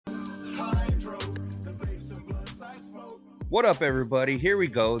What up, everybody? Here we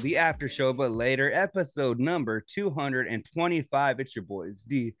go. The after show, but later, episode number 225. It's your boys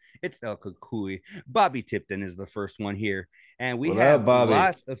D. It's El Kukui. Bobby Tipton is the first one here. And we What have up, Bobby?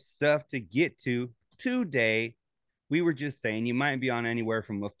 lots of stuff to get to today. We were just saying you might be on anywhere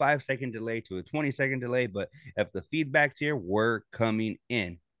from a 5 second delay to a 20-second delay, but if the feedback's here, we're coming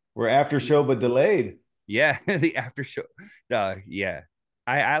in. We're after show but delayed. Yeah, the after show. Yeah.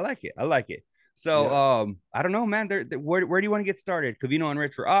 I like it. I like it. So Yeah. I don't know, man. Where do you want to get started? Cavino and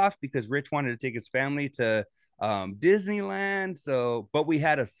Rich were off because Rich wanted to take his family to Disneyland. So, but we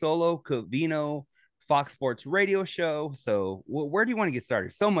had a solo Cavino Fox Sports radio show. So where do you want to get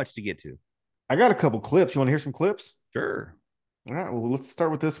started? So much to get to. I got a couple clips. You want to hear some clips? Sure. All right. Well, let's start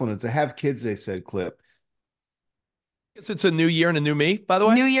with this one. It's a have kids, they said clip. Guess it's a new year and a new me, by the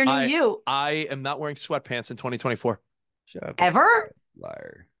way. New year, new you. I am not wearing sweatpants in 2024. Shut up. Ever?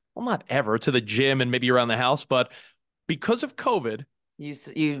 Liar. Well, not ever to the gym and maybe around the house, but because of COVID,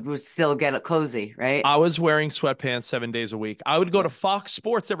 You would still get it cozy, right? I was wearing sweatpants 7 days a week. I would go to Fox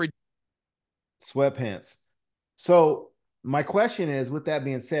Sports every. Sweatpants. So my question is, with that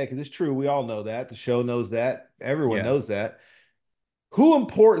being said, because it's true, we all know that. The show knows that. Everyone Yeah. knows that. Who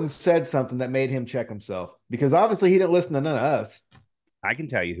important said something that made him check himself? Because obviously he didn't listen to none of us. I can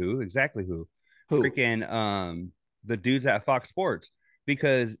tell you exactly who. Who? Freaking the dudes at Fox Sports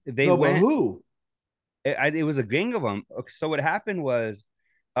because they No, but went. who? It was a gang of them. So what happened was,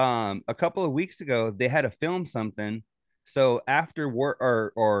 a couple of weeks ago they had to film something. So after work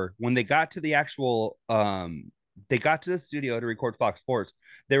or when they got to the actual they got to the studio to record Fox Sports,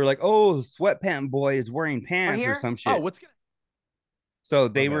 they were like, "Oh, sweatpant boy is wearing pants or here? some shit." Oh, what's gonna? So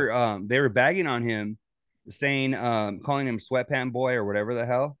Okay. they were bagging on him, saying calling him sweatpant boy or whatever the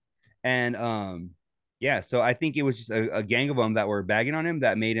hell, and yeah. So I think it was just a gang of them that were bagging on him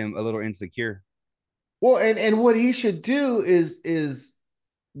that made him a little insecure. Well, and what he should do is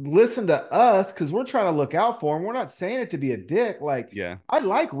listen to us because we're trying to look out for him. We're not saying it to be a dick. Like, Yeah. I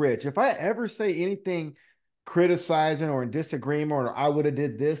like Rich. If I ever say anything criticizing or in disagreement or I would have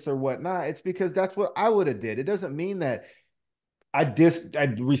did this or whatnot, it's because that's what I would have did. It doesn't mean that I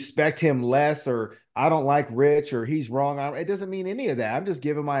respect him less or I don't like Rich or he's wrong. It doesn't mean any of that. I'm just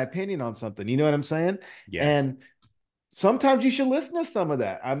giving my opinion on something. You know what I'm saying? Yeah. And sometimes you should listen to some of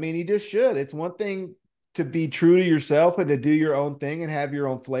that. I mean, you just should. It's one thing to be true to yourself and to do your own thing and have your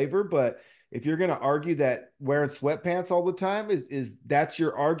own flavor, but if you're going to argue that wearing sweatpants all the time is that's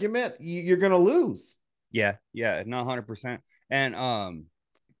your argument, you're going to lose. Yeah. Yeah. No, 100%. And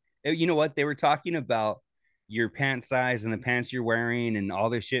you know what? They were talking about your pant size and the pants you're wearing and all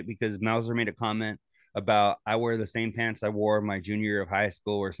this shit because Mauser made a comment about I wear the same pants I wore my junior year of high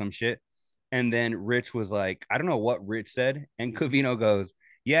school or some shit. And then Rich was like, I don't know what Rich said. And Covino goes,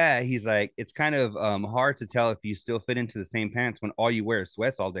 yeah, he's like, it's kind of hard to tell if you still fit into the same pants when all you wear is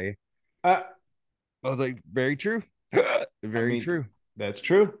sweats all day. Uh, I was like, very true. I Very mean, true. that's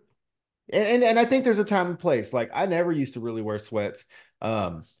true. And I think there's a time and place. Like I never used to really wear sweats.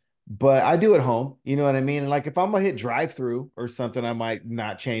 Um, but I do at home. You know what I mean? And like if I'm gonna hit drive through or something, I might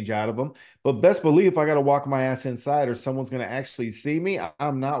not change out of them. But best believe if I gotta walk my ass inside or someone's gonna actually see me,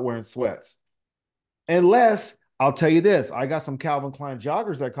 I'm not wearing sweats. Unless I'll tell you this, I got some Calvin Klein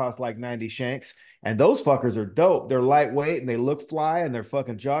joggers that cost like 90 shanks, and those fuckers are dope. They're lightweight and they look fly and they're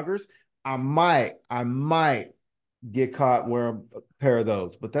fucking joggers. I might get caught wearing a pair of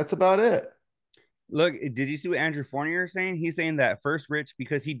those, but that's about it. Look, did you see what Andrew Fournier is saying? He's saying that first Rich,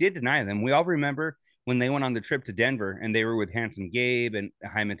 because he did deny them. We all remember when they went on the trip to Denver and they were with Handsome Gabe and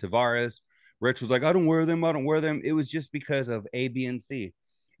Jaime Tavares. Rich was like, I don't wear them. I don't wear them. It was just because of A, B, and C.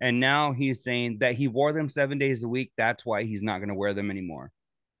 And now he's saying that he wore them 7 days a week. That's why he's not going to wear them anymore.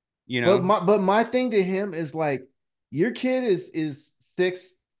 You But know? my thing to him is like, your kid is six,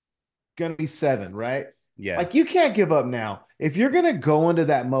 gonna be seven, right? Yeah. Like you can't give up now. If you're gonna go into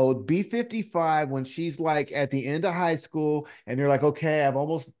that mode, be 55 when she's like at the end of high school, and you're like, okay, I've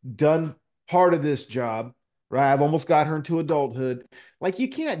almost done part of this job, right? I've almost got her into adulthood. Like you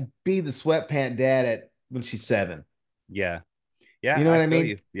can't be the sweatpant dad at when she's seven. Yeah. Yeah. You know I what I feel mean?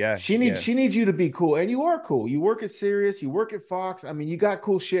 you. Yeah. She needs Yeah. she needs you to be cool, and you are cool. You work at Sirius, you work at Fox. I mean, you got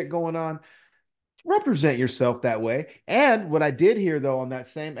cool shit going on. Represent yourself that way. And what I did hear though on that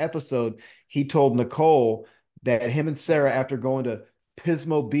same episode, he told Nicole that him and Sarah, after going to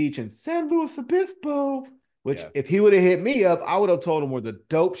Pismo Beach and San Luis Obispo, which Yeah. if he would have hit me up, I would have told him where the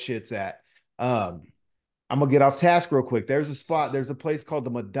dope shit's at. I'm gonna get off task real quick. There's a spot, there's a place called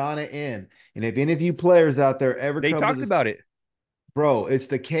the Madonna Inn. And if any of you players out there ever They come to talked this, about it. bro, it's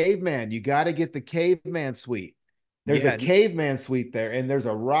the caveman. You got to get the caveman suite. There's a Yeah. caveman suite there, and there's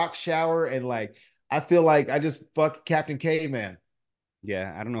a rock shower, and like I feel like I just fuck Captain Caveman.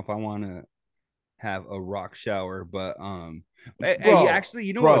 Yeah, I don't know if I want to have a rock shower, but hey, Bro, actually,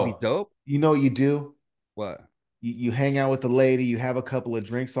 you know what would be bro, dope? you know what you do? What? You hang out with the lady, you have a couple of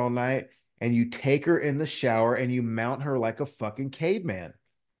drinks all night, and you take her in the shower and you mount her like a fucking caveman.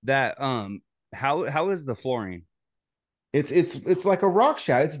 That how is the flooring? It's like a rock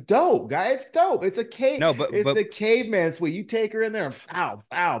shower. It's dope, guy. It's dope. It's a cave. No, but It's but the caveman suite. You take her in there and pow,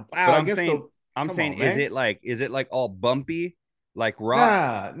 pow, but pow against the. I'm Come saying on, man. is it like all bumpy like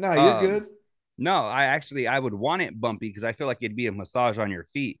rocks? Nah, you're Um good. no, I would want it bumpy because I feel like it'd be a massage on your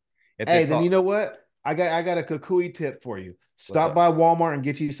feet. If Hey, it's then you all know what? I got a kukui tip for you. what's Stop up? by Walmart and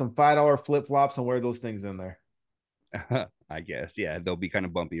get you some $5 flip flops and wear those things in there. I guess, yeah, they'll be kind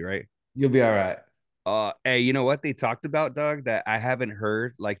of bumpy, right? You'll be all right. Hey, you know what they talked about, Doug, that I haven't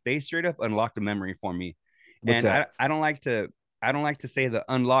heard? Like they straight up unlocked a memory for me. What's And that? I don't like to say the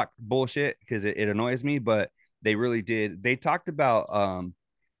unlocked bullshit because it annoys me, but they really did. They talked about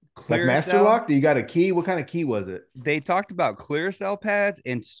Like Master Clearasil. Lock? Do you got a key? What kind of key was it? They talked about Clearasil pads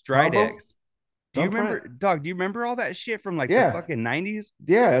and Combo? Stridex. Do you remember, Thumbprint? Doug? Do you remember all that shit from like the Yeah. fucking 90s?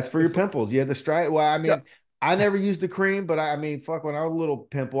 Yeah, that's for The your fu- pimples. You had the stride. Well, I Yeah. mean, I never used the cream, but I mean, fuck, when I was a little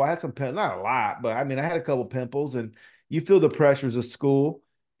pimple, I had some pimple, not a lot, but I mean, I had a couple pimples, and you feel the pressures of school.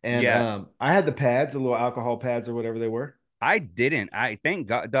 And Yeah, I had the pads, the little alcohol pads or whatever they were. I didn't. I thank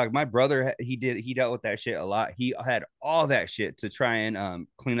God, Doug. My brother, he dealt with that shit a lot. He had all that shit to try and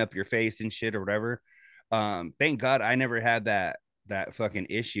clean up your face and shit or whatever. Thank God I never had that fucking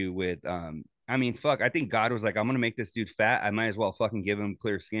issue with I mean, fuck, I think God was like, I'm gonna make this dude fat. I might as well fucking give him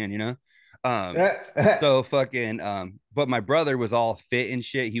clear skin, you know? So fucking but my brother was all fit and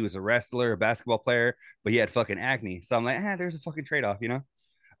shit. He was a wrestler, a basketball player, but he had fucking acne. So I'm like, there's a fucking trade-off, you know?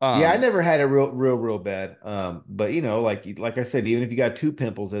 Yeah, I Um, never had it real bad. But like I said, even if you got two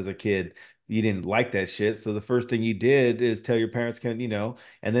pimples as a kid, you didn't like that shit. So the first thing you did is tell your parents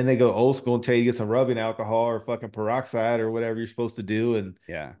and then they go old school and tell you to get some rubbing alcohol or fucking peroxide or whatever you're supposed to do.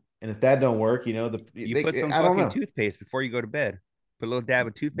 yeah. And if that don't work, You put some I don't fucking know. toothpaste before you go to bed. Put a little dab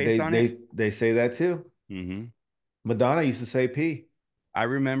of toothpaste They on it. they they say that too. Mm-hmm. Madonna used to say pee. I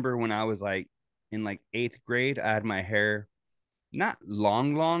remember when I was like in like eighth grade, I had my hair not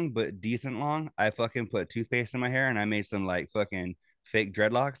long, but decent long. I fucking put toothpaste in my hair and I made some like fucking fake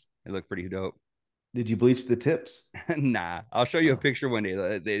dreadlocks. It looked pretty dope. Did you bleach the tips? Nah, I'll show you a Oh. picture one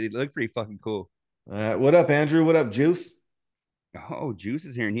day. They look pretty fucking cool. All right. What up, Andrew? What up, Juice? Oh, Juice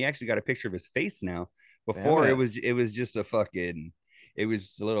is here, and he actually got a picture of his face now. Damn Before it. it was just a fucking it was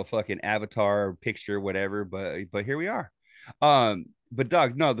just a little fucking avatar picture, whatever. But here we are. But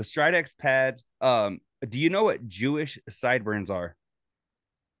Doug, no, the Stridex pads. Do you know what Jewish sideburns are?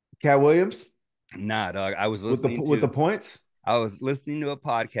 Cat Williams Nah, dog. with the points? I was listening to a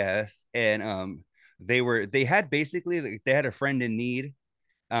podcast, and they had basically like, they had a friend in need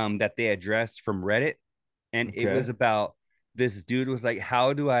that they addressed from Reddit, and it was Okay. about this dude was like,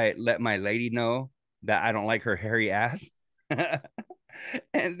 how do I let my lady know that I don't like her hairy ass? and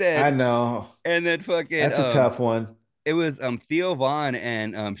I then know. fucking That's a tough one. it was Theo Vaughn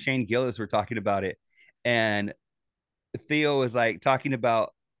and Shane Gillis were talking about it, and Theo was like talking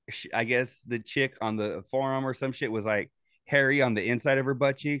about I guess the chick on the forearm or some shit was like hairy on the inside of her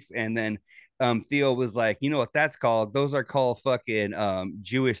butt cheeks, and then Theo was like, you know what that's called? Those are called fucking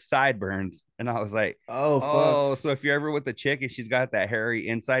Jewish sideburns. And I was like, Oh fuck. oh, so if you're ever with a chick and she's got that hairy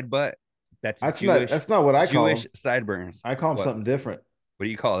inside butt, that's That's not what I call Jewish them. sideburns. I call them What? something different. What do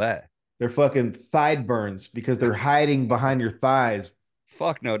you call that? They're fucking thigh burns because they're hiding behind your thighs.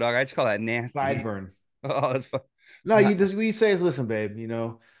 Fuck no, dog. I just call that nasty. Sideburn. Oh, that's fuck. No, you just what you say is listen, babe,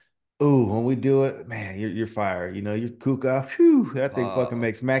 ooh, when we do it, man, you're fire. Your kuka, whew, that thing fucking Oh,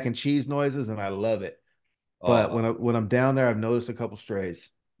 makes mac and cheese noises, and I love it. But oh. when I'm down there, I've noticed a couple strays.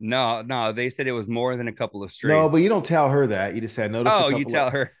 No, no, they said it was more than a couple of No, but strays. you don't tell her that. You just say I noticed a Oh, you couple of tell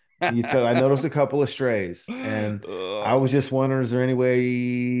her. you tell I noticed a couple of strays. And I was just wondering, is there any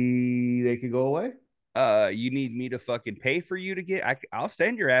way they could go away? You need me to fucking pay for you to get? I'll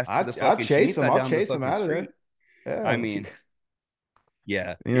send your ass to the I'll fucking chase them. chainsaw I'll down the chase them fucking out of street. there. Yeah, I what you mean,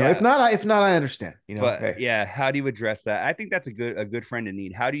 yeah, if yeah, not, I understand. but Hey. yeah, how do you address that? I think that's a good friend in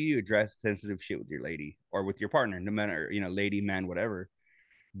need. How do you address sensitive shit with your lady or with your partner, no matter lady, man, whatever.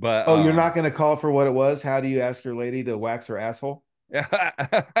 But Oh, you're not gonna call for what it was? How do you ask your lady to wax her asshole?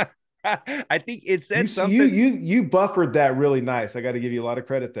 I think it You said see, you something. you you buffered that really nice. I got to give you a lot of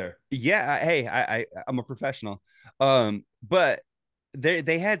credit there. Yeah, hey, I'm a professional. But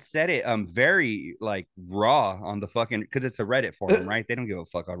they had said it very like raw on the fucking because it's a Reddit forum, right? They don't give a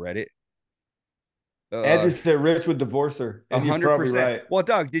fuck on Reddit. Andrew said Rich would divorce her, and you're probably 100%. right. Well,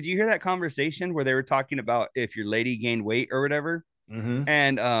 Doug, did you hear that conversation where they were talking about if your lady gained weight or whatever,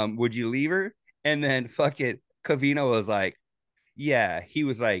 and would you leave her? And then fucking Cavino was like, yeah, he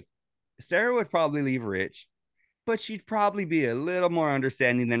was like, Sarah would probably leave Rich, but she'd probably be a little more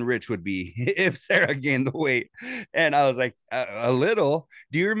understanding than Rich would be if Sarah gained the weight. And I was like, a little.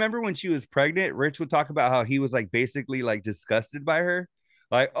 Do you remember when she was pregnant? Rich would talk about how he was like basically like disgusted by her.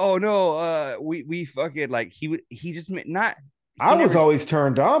 Like, oh no, we fucking like he just not. I was always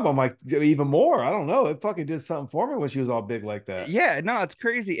turned on. I'm like, even more. I don't know. It fucking did something for me when she was all big like that. Yeah, no, it's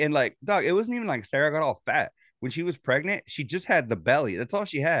crazy. And like, dog, it wasn't even like Sarah got all fat when she was pregnant. She just had the belly. That's all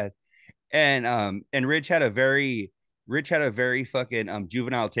she had. And Rich had a very fucking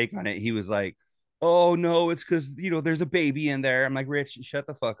juvenile take on it. He was like, oh no, it's because there's a baby in there. I'm like, Rich, shut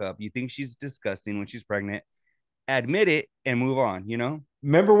the fuck up. You think she's disgusting when she's pregnant? Admit it and move on,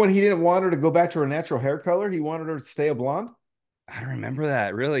 Remember when he didn't want her to go back to her natural hair color? He wanted her to stay a blonde? I don't remember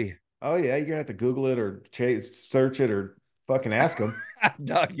that, really. Oh yeah, you're gonna have to Google it or search it or fucking ask him.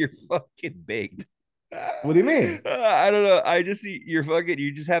 Dog, you're fucking baked. What do you mean? I don't know. I just see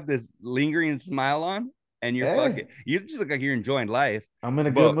you just have this lingering smile on, and you just look like you're enjoying life. I'm in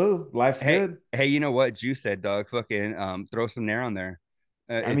a good mood. Life's good. Hey, you know what Juice said, dog? Fucking throw some nair on there.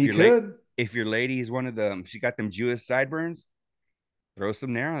 I mean, you could. If your lady is one of them, she got them Jewish sideburns, throw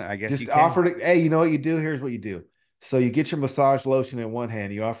some nair on it. I guess just you can. offer to. Hey, you know what you do? Here's what you do. So you get your massage lotion in one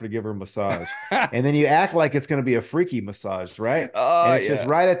hand, you offer to give her a massage, and then you act like it's going to be a freaky massage, right? And it's just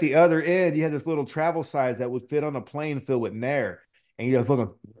right at the other end. You have this little travel size that would fit on a plane filled with Nair, and you just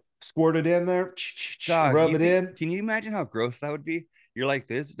fucking squirt it in there, rub it in. Can you imagine how gross that would be? You're like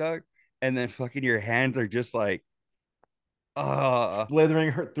this, Doug, and then fucking your hands are just like,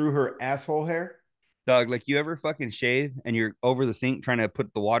 slithering through her asshole hair. Doug, like you ever fucking shave and you're over the sink trying to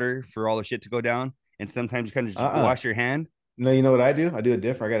put the water for all the shit to go down? And sometimes you kind of just wash your hand. No, you know what I do? I do it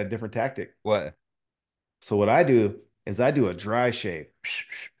different. I got a different tactic. What? So what I do is I do a dry shave,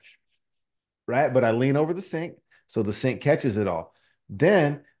 right? But I lean over the sink so the sink catches it all.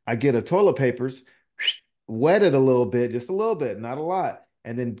 Then I get a toilet papers, wet it a little bit, just a little bit, not a lot,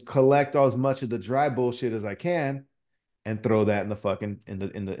 and then collect as much of the dry bullshit as I can, and throw that in the fucking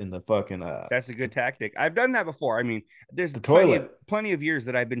That's a good tactic. I've done that before. I mean, there's plenty of years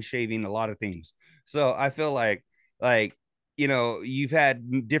that I've been shaving a lot of things. So I feel like you've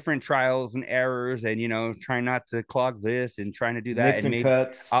had different trials and errors and trying not to clog this and trying to do that. Mix and maybe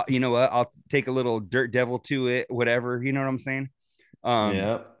cuts. I'll take a little dirt devil to it, whatever, you know what I'm saying?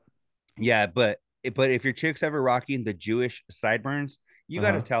 Yeah, but if your chick's ever rocking the Jewish sideburns, you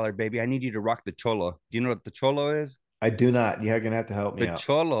got to tell her, baby, I need you to rock the cholo. Do you know what the cholo is? I do not. You're gonna have to help me out. The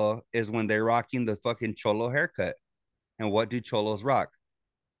cholo is when they're rocking the fucking cholo haircut. And what do cholos rock?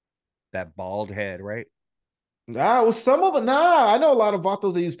 That bald head, right? Well, some of it. Nah, I know a lot of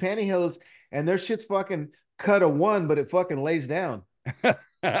vatos that use pantyhose, and their shit's fucking cut a one, but it fucking lays down. You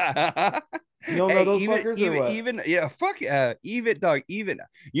don't know those fuckers or what? Even dog. Even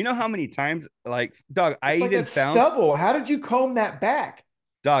you know how many times, like dog, I even found stubble. How did you comb that back?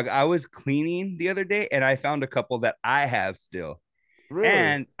 Dog, I was cleaning the other day and I found a couple that I have still. Really?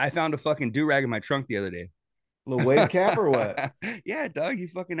 And I found a fucking do-rag in my trunk the other day. Little wave cap or what? Yeah, dog, you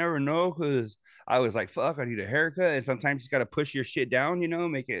fucking never know, because I was like, fuck, I need a haircut. And sometimes you got to push your shit down,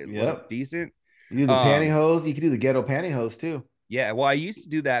 make it look decent. You do the pantyhose. You can do the ghetto pantyhose too. Yeah, well, I used to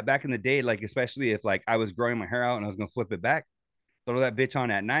do that back in the day, like especially if like I was growing my hair out and I was gonna flip it back. Throw that bitch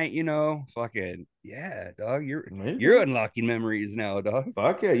on at night, fucking yeah, dog. You're unlocking memories now, dog.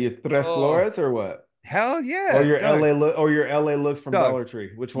 Fuck yeah, you Tres Flores or what? Hell yeah. Or your LA looks from Dollar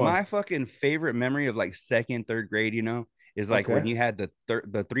Tree. Which one? My fucking favorite memory of like second, third grade, is like when you had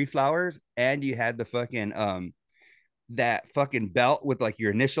the three flowers and you had the fucking that fucking belt with like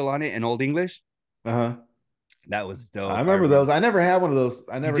your initial on it in Old English. That was dope. I remember those. I never had one of those.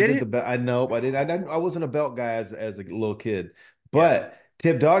 I never did the belt. I know, I didn't. I wasn't a belt guy as a little kid. But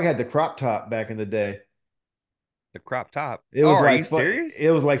Tip Dog had the crop top back in the day. The crop top. It was are you serious? It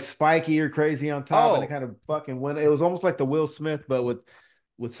was like spiky or crazy on top, and it kind of fucking went. It was almost like the Will Smith, but with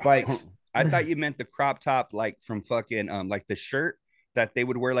spikes. I thought you meant the crop top, like from fucking like the shirt that they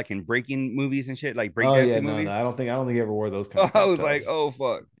would wear like in breaking movies and shit, like breakdancing movies. No, I don't think he ever wore those kind of. I was like, oh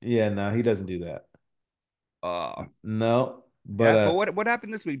fuck. Yeah, no, he doesn't do that. No, but what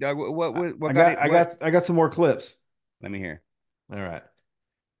happened this week, Doug? What I got some more clips. Let me hear. All right.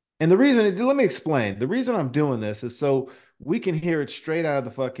 And let me explain. The reason I'm doing this is so we can hear it straight out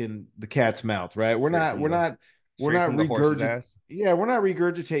of the cat's mouth, right? We're not regurgitating. Yeah, we're not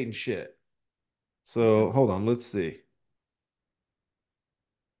regurgitating shit. So hold on, let's see.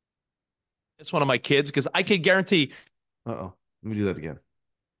 It's one of my kids because I can guarantee. Uh-oh. Let me do that again.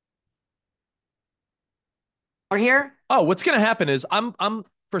 Or here? Oh, what's gonna happen is I'm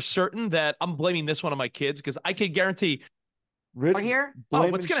for certain that I'm blaming this one on my kids because I can guarantee. Rich Or here? Oh,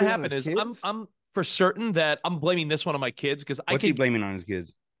 blaming what's gonna shit on happen his is I'm kids? I'm for certain that I'm blaming this one on my kids because I What's he can. blaming on his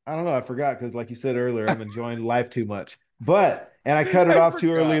kids? I don't know. I forgot because, like you said earlier, I'm enjoying life too much. But and I cut it I off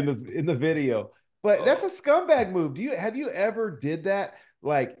too early forgot. in the video. But that's a scumbag move. Have you ever did that?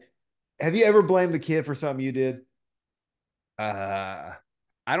 Like, have you ever blamed the kid for something you did? Uh,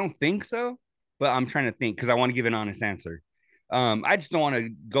 I don't think so, but I'm trying to think because I want to give an honest answer. I just don't want to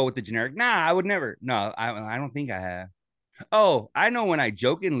go with the generic. Nah, I would never. No, I don't think I have. Oh, I know when I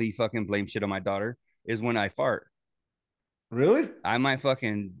jokingly fucking blame shit on my daughter is when I fart. Really? I might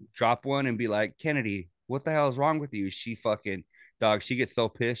fucking drop one and be like, Kennedy, what the hell is wrong with you? She fucking dog. She gets so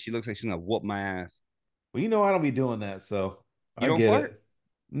pissed. She looks like she's gonna whoop my ass. Well, you know I don't be doing that, so You I don't get fart? it.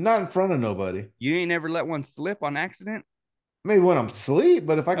 Not in front of nobody. You ain't never let one slip on accident? Maybe when I'm asleep,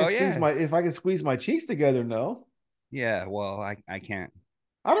 but Oh yeah. if I can squeeze my cheeks together, no. Yeah. Well, I can't.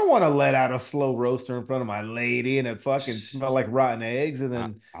 I don't want to let out a slow roaster in front of my lady and it fucking smell like rotten eggs and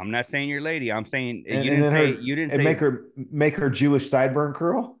then I'm not saying your lady. I'm saying and then you didn't and say make her Jewish sideburn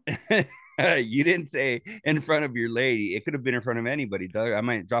curl. you didn't say in front of your lady. It could have been in front of anybody, Doug. I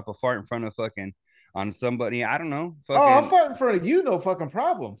might drop a fart in front of fucking on somebody. I don't know. Oh, I'll Fucking. fart in front of you, no fucking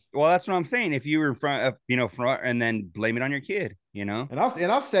problem. Well, that's what I'm saying. If you were in front of, front and then blame it on your kid, And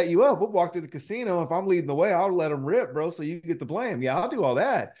I'll set you up. We'll walk to the casino. If I'm leading the way, I'll let them rip, bro. So you get the blame. Yeah, I'll do all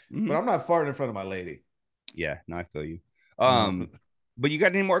that. Mhm. But I'm not farting in front of my lady. Yeah, no, I feel you. No, But you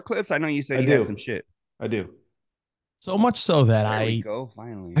got any more clips? I know you said I you had some do. shit. I do. So much so that There we I go.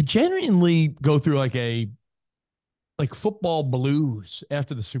 Finally. I genuinely go through like football blues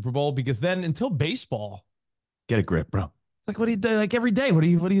after the Super Bowl because then until baseball, get a grip, bro. It's like what do you do like every day? What are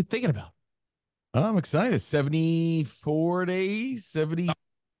you thinking about? I'm excited. 74 days, 70.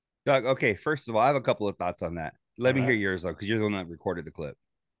 Doug, okay, first of all, I have a couple of thoughts on that. Let All me hear right. yours though, because you're the one that recorded the clip.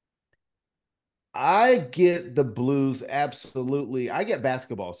 I get the blues absolutely. I get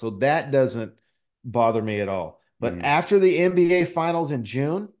basketball, so that doesn't bother me at all. But Mhm. after the NBA finals in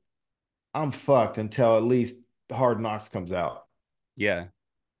June, I'm fucked until at least Hard Knocks comes out. Yeah.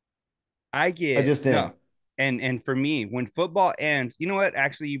 I I get just no. am. And for me, when football ends, you know what?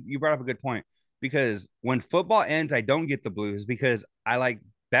 Actually, you brought up a good point because when football ends, I don't get the blues because I like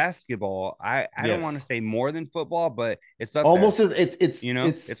basketball. I don't want to Yes. say more than football, but it's up there. Almost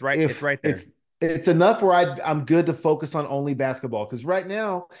It's right. It's if right there. it's enough where I'm good to focus on only basketball because right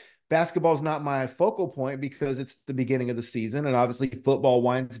now basketball is not my focal point because it's the beginning of the season and obviously football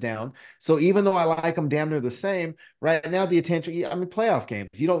winds down. So even though I like them damn near the same, right now the attention. I mean, playoff games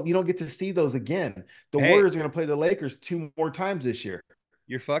you don't get to see those again. The Hey, Warriors are going to play the Lakers two more times this year.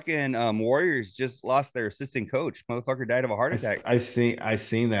 your fucking Warriors just lost their assistant coach. Motherfucker died of a heart attack. I seen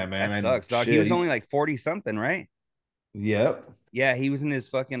that, man. That And sucks, dog. He shit, was only like 40 something, right? yep, Yeah, he was in his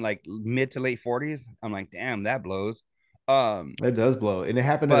fucking like mid to late 40s. I'm like, damn, that blows. Um, that does blow. And it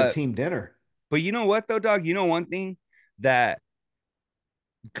happened at a but team dinner. but you know what though, dog? You know one thing that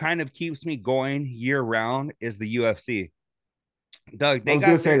kind of keeps me going year round is the UFC. Doug, I was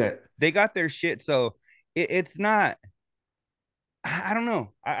going to say that. they got their shit. So it's not. I don't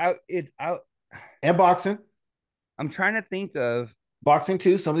know. And boxing. I'm trying to think of. Boxing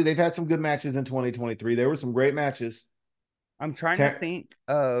too. Somebody they've had some good matches in 2023. There were some great matches. I'm trying to think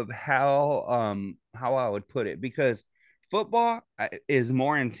of how I would put it because football is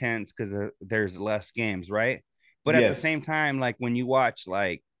more intense because there's less games, right? But at the Yes. same time, like when you watch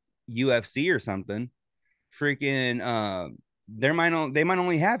like UFC or something, freaking they might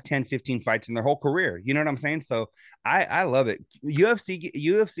only have 10 15 fights in their whole career. You know what I'm saying? So I love it.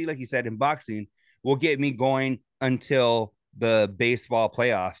 UFC like you said in boxing will get me going until the baseball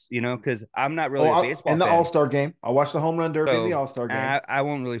playoffs, because I'm not really a baseball and the fan. All-Star game. I'll watch the home run derby and the So All-Star game. I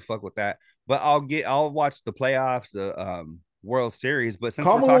won't really fuck with that. But I'll watch the playoffs, the World Series. But since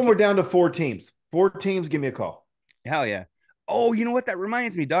Call we're me when talking, we're down to 4 teams. 4 teams, give me a call. hell yeah. Oh, you know what? That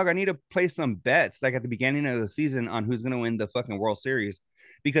reminds me, dog. I need to play some bets like at the beginning of the season on who's gonna win the fucking World Series.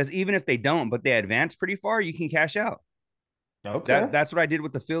 Because even if they don't, but they advance pretty far, you can cash out. Okay. That's what I did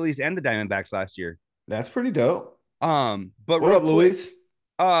with the Phillies and the Diamondbacks last year. That's pretty dope. But What real up, quick, Luis?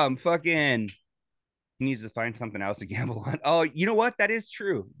 fucking he needs to find something else to gamble on. Oh, you know what? That is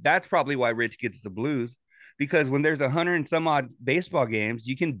true. That's probably why Rich gets the blues because when there's 100 and some odd baseball games,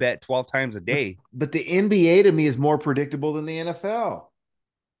 you can bet 12 times a day. But the NBA to me is more predictable than the NFL.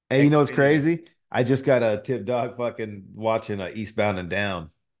 Hey, you know what's Xfinity. crazy? I just got a tip dog fucking watching Eastbound and Down.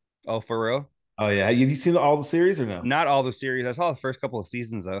 Oh, for real? Oh yeah, have you seen all the series or no? Not all the series. I saw the first couple of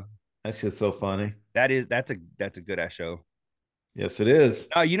seasons though. That's just so funny. That's a good ass show. Yes, it is.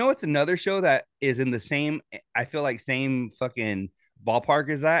 You know what's another show that is in the same, I feel like same fucking ballpark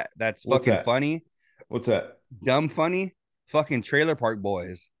as that? That's What's fucking that? funny, What's that? dumb funny, fucking Trailer Park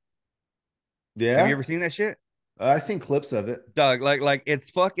Boys. Have you Yeah, ever seen that shit? I've seen clips of it. Doug, like it's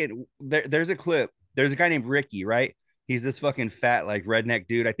fucking there's a clip. There's a guy named Ricky, right? He's this fucking fat, like redneck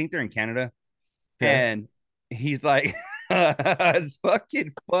dude. I think they're in Canada. Okay. And he's like, it's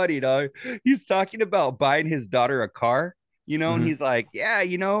fucking funny, dog. He's talking about buying his daughter a car, and Hmm. he's like, yeah,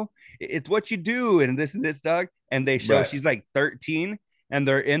 it's what you do, and this, dog. And they show Right. she's like 13 and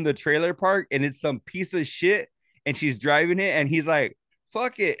they're in the trailer park and it's some piece of shit and she's driving it and he's like,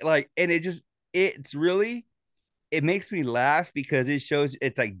 fuck it. Like, and it's really, it makes me laugh because it shows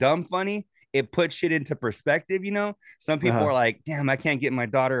it's like dumb funny. It puts shit into perspective, Some people are Uh-huh. like, damn, I can't get my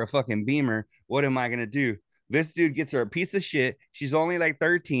daughter a fucking Beamer. What am I gonna do? This dude gets her a piece of shit. She's only like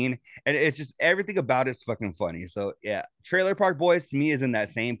 13, and it's just everything about it's fucking funny. So yeah, Trailer Park Boys to me is in that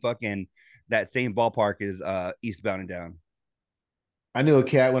same ballpark as Eastbound and Down. I knew a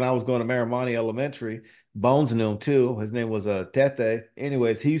cat when I was going to Marimani Elementary. Bones knew him too. His name was Tete.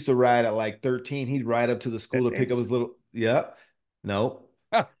 Anyways, he used to ride at like 13. He'd ride up to the That school to pick up is. his little. Yep. No.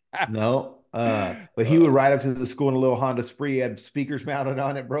 No. But he would ride up to the school in a little Honda Spree. He had speakers mounted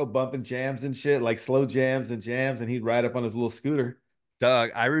on it, bro, bumping jams and shit, like slow jams and jams, and he'd ride up on his little scooter.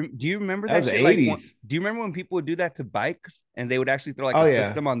 Doug, do you remember That that was the shit? Like, 80s. do you remember when people would do that to bikes and they would actually throw like Oh a yeah.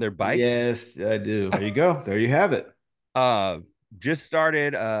 system on their bikes? Yes, I do. There you go. There you have it. Uh, just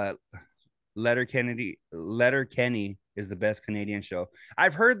started. Letter Kenny is the best Canadian show.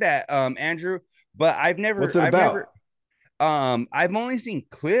 I've heard that, Andrew, but What's it I've never, about? I've only seen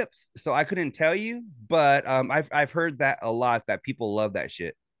clips, so I couldn't tell you. But I've heard that a lot that people love that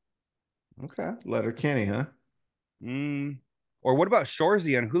shit. Okay. Letter Kenny, huh? Mm. Or what about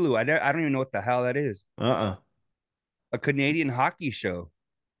Shorzy on Hulu? I don't even know what the hell that is. Uh-uh. A Canadian hockey show.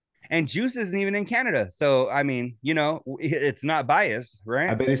 And Juice isn't even in Canada. So, I mean, it's not biased, right?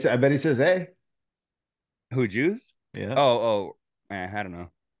 I bet he says, hey. Who, Juice? Yeah. Oh, I don't know.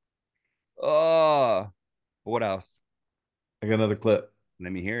 Oh, what else? I got another clip.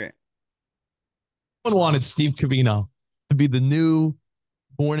 Let me hear it. Someone wanted Steve Cavino to be the new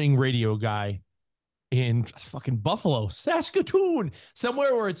morning radio guy in fucking Buffalo, Saskatoon,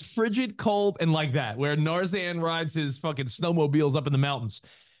 somewhere where it's frigid, cold, and like that, where Narzan rides his fucking snowmobiles up in the mountains.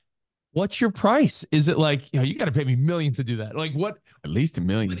 What's your price? Is it like, you got to pay me millions to do that? Like what? At least $1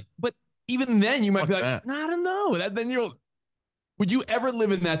 million. But even then, you might Fuck be like, that. I don't know. Then would you ever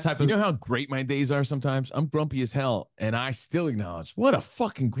live in that type You of? know how great my days are sometimes? I'm grumpy as hell, and I still acknowledge what a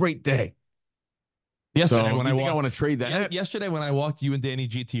fucking great day. Yesterday So when you I think I walked, want to trade that? yesterday when I walked you and Danny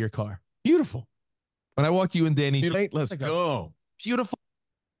G to your car, beautiful. When I walked you and Danny, Right, let's like go. beautiful.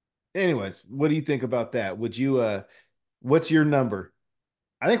 Anyways, what do you think about that? Would you what's your number?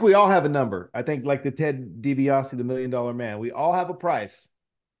 I think we all have a number. I think like the Ted DiBiase, the $1 million man, we all have a price.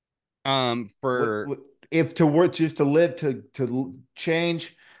 For If to work just to live to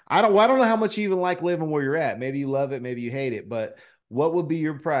change? I don't know how much you even like living where you're at. Maybe you love it, maybe you hate it, but what would be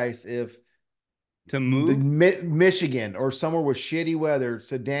your price if to the move, Michigan or somewhere with shitty weather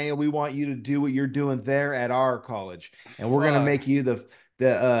said, Daniel, we want you to do what you're doing there at our college, and we're gonna fuck. make you the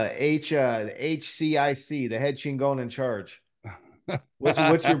HCIC, the head Chingon in charge.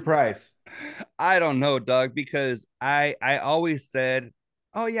 What's your price? I don't know, Doug, because I always said,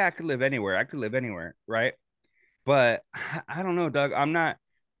 oh yeah, I could live anywhere. I could live anywhere, right? But I don't know, Doug. I'm not.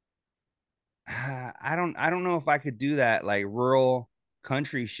 I don't know if I could do that like rural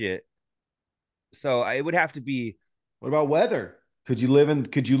country shit. So it would have to be. What about weather? Could you live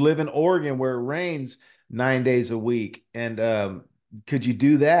in Oregon where it rains 9 days a week? And could you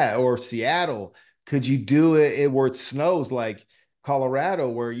do that? Or Seattle? Could you do it where it snows like Colorado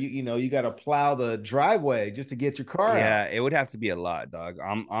where you got to plow the driveway just to get your car Yeah, out? it would have to be a lot, dog.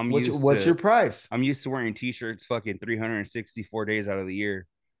 What's your price? I'm used to wearing t-shirts fucking 364 days out of the year.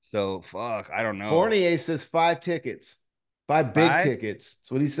 So fuck, I don't know. Fournier says 5 tickets, 5 big Five? tickets.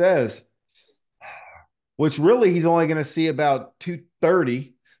 That's what he says. Which really he's only going to see about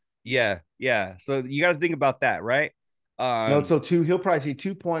 230. Yeah, yeah. So you got to think about that, right? No, Um, so he'll probably see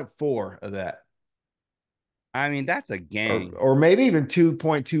 2.4 of that. I mean that's a or gang. or maybe even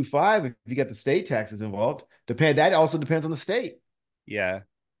 2.25 if you got the state taxes involved. That also depends on the state. Yeah,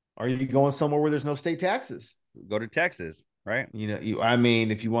 Are you going somewhere where there's no state taxes? go to Texas, right? I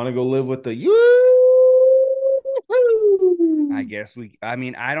mean, if you want to go live with the you, I guess we. I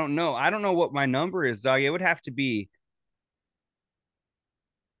mean, I don't know. I don't know what my number is, dog. It would have to be.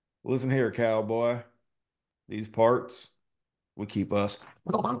 listen here, cowboy. These parts we keep us.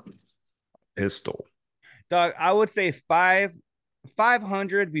 pistol. Dog, I would say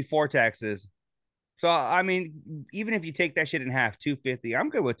 500 before taxes. So I mean, even if you take that shit in half, 250. I'm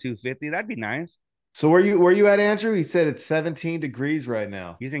good with 250. That'd be nice. So where you at, Andrew? He said it's 17 degrees right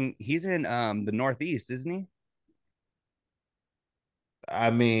now. He's in the Northeast, isn't he?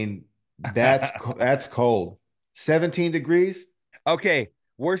 I mean, that's cold. 17 degrees. Okay,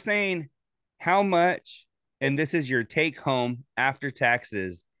 we're saying how much, and this is your take home after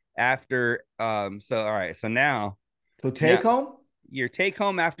taxes. After so all right, so now So take home. your take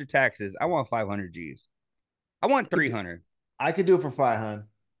home after taxes. I want 500 G's. I want 300. I could do it for 500.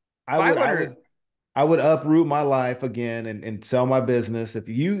 I 500. I would uproot my life again and sell my business. If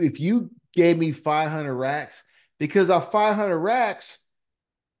you gave me 500 racks, because of 500 racks,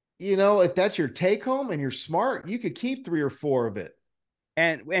 if that's your take home and you're smart, you could keep 3 or 4 of it.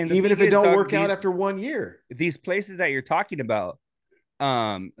 And even if it don't work out after 1 year. These places that you're talking about,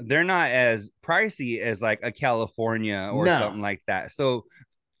 they're not as pricey as like a California or something like that. So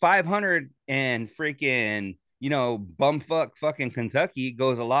 500 and freaking, bumfuck fucking Kentucky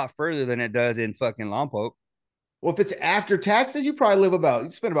goes a lot further than it does in fucking Lompoc. Well, if it's after taxes, you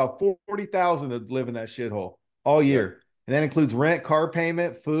spend about 40,000 to live in that shithole all year. Yep. And that includes rent, car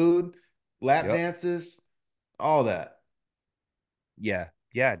payment, food, lap dances, all that. Yeah.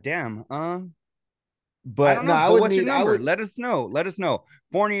 Yeah. Damn. But I don't know. What's your number? Let us know.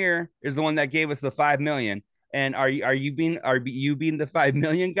 Fournier is the one that gave us the 5 million. And are you being the 5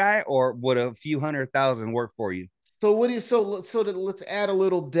 million guy, or would a few 100,000 work for you? So let's add a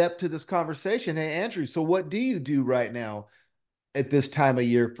little depth to this conversation. Hey, Andrew, so what do you do right now at this time of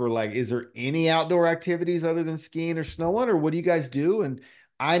year for, like, is there any outdoor activities other than skiing or snowing, or what do you guys do? And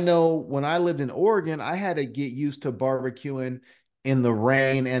I know when I lived in Oregon, I had to get used to barbecuing in the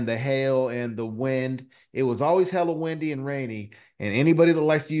rain and the hail and the wind. It was always hella windy and rainy. And anybody that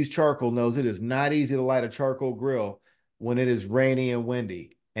likes to use charcoal knows it is not easy to light a charcoal grill when it is rainy and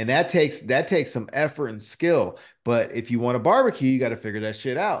windy. And that takes some effort and skill. But if you want to barbecue, you got to figure that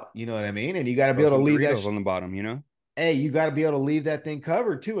shit out. You know what I mean? And you got to be able to leave that on the bottom, Hey, you got to be able to leave that thing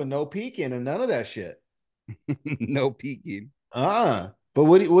covered too, and no peeking and none of that shit. No peeking. But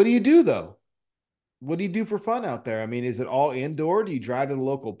what do you do though? What do you do for fun out there? I mean, is it all indoor? Do you drive to the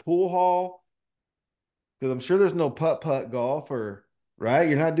local pool hall? Because I'm sure there's no putt golf, or right?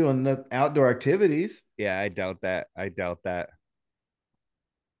 You're not doing the outdoor activities. Yeah, I doubt that.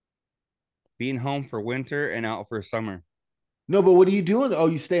 Being home for winter and out for summer. No, but what are you doing? Oh,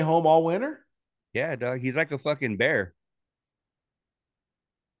 you stay home all winter? Yeah, dog. He's like a fucking bear.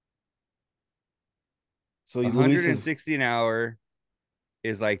 So 160 an hour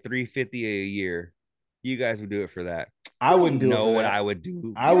is like 350 a year. You guys would do it for that. I wouldn't know what I would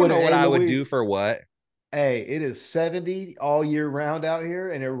do. I wouldn't know what I would do for what. Hey, it is 70 all year round out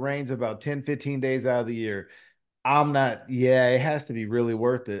here, and it rains about 10, 15 days out of the year. It has to be really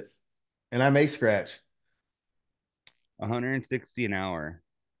worth it. And I make scratch. 160 an hour.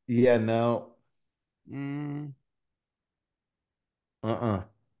 Yeah, no.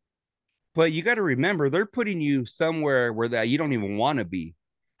 But you got to remember, they're putting you somewhere where that you don't even want to be.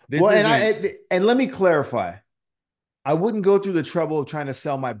 And let me clarify. I wouldn't go through the trouble of trying to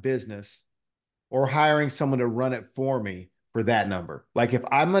sell my business or hiring someone to run it for me for that number. Like, if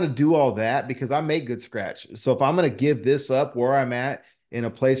I'm going to do all that, because I make good scratch. So if I'm going to give this up where I'm at in a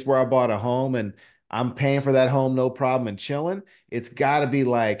place where I bought a home and I'm paying for that home, no problem, and chilling, it's got to be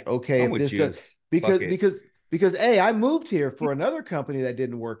like, okay, if this does, because hey, I moved here for another company that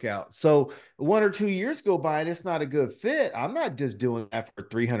didn't work out. So 1 or 2 years go by and it's not a good fit. I'm not just doing that for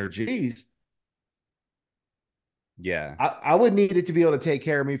 300 G's. Yeah. I would need it to be able to take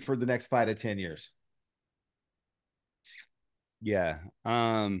care of me for the next 5 to 10 years. Yeah.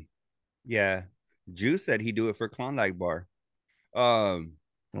 Yeah. Juice said he'd do it for Klondike Bar.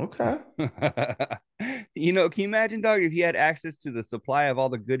 Okay. Can you imagine, dog, if you had access to the supply of all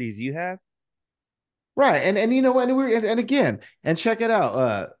the goodies you have? Right. And again, and check it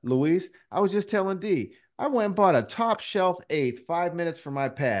out, Luis. I was just telling D, I went and bought a top shelf 8th, 5 minutes for my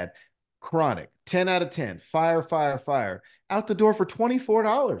pad. Chronic, 10 out of 10. Fire. Out the door for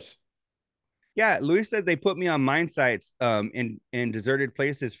 $24. Yeah, Luis said they put me on mine sites in deserted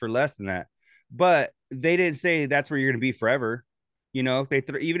places for less than that. But they didn't say that's where you're going to be forever. If they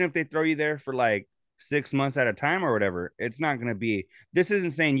even if they throw you there for like 6 months at a time or whatever, it's not going to be. This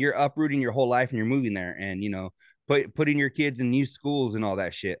isn't saying you're uprooting your whole life and you're moving there and putting your kids in new schools and all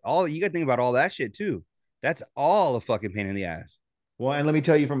that shit. All you got to think about all that shit too. That's all a fucking pain in the ass. Well, and let me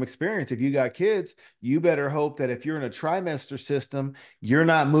tell you from experience, if you got kids, you better hope that if you're in a trimester system, you're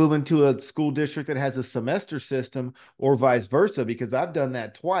not moving to a school district that has a semester system or vice versa, because I've done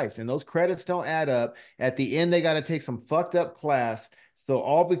that twice and those credits don't add up. At the end, they got to take some fucked up class. So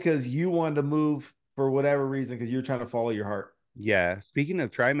all because you wanted to move for whatever reason, because you're trying to follow your heart. Yeah. Speaking of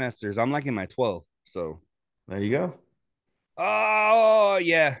trimesters, I'm like in my 12th. So There you go. oh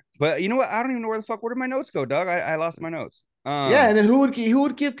yeah. But you know what? I don't even know where the fuck where did my notes go, Doug? I lost my notes. Yeah, and then who would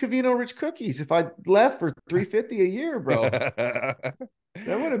give Cavino rich cookies if I left for $350 a year, bro? That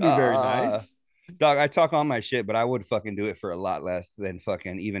wouldn't be very nice. Dog, I talk all my shit, but I would fucking do it for a lot less than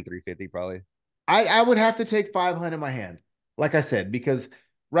fucking even 350 probably. I would have to take 500 in my hand, like I said, because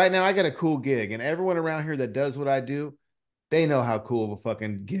right now I got a cool gig, and everyone around here that does what I do, they know how cool of a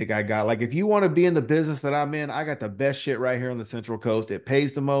fucking gig I got. Like, if you want to be in the business that I'm in, I got the best shit right here on the Central Coast. It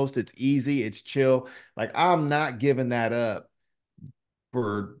pays the most. It's easy. It's chill. Like, I'm not giving that up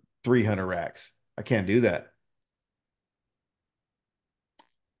for 300 racks. I can't do that.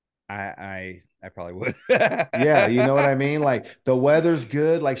 I probably would. Yeah, you know what I mean? Like, the weather's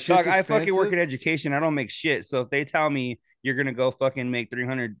good. Like, shit's Dog, I fucking work in expensive. education. I don't make shit. So if they tell me you're gonna go fucking make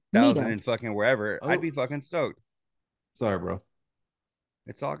 300,000 in fucking wherever, Oh. I'd be fucking stoked. Sorry, bro.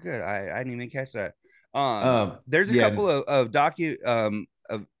 It's all good. I didn't even catch that. There's a Yeah. couple of doc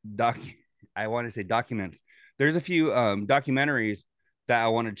I want to say documents. There's a few documentaries that I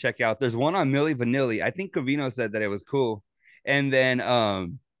want to check out. There's one on Milli Vanilli. I think Cavino said that it was cool. And then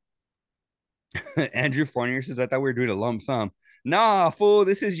Andrew Fournier says, I thought we were doing a lump sum. Nah, fool,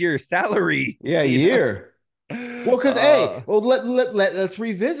 this is your salary. Yeah, a You know? year. Well, because let's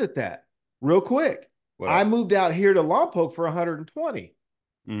revisit that real quick. I moved out here to Lompoc for 120.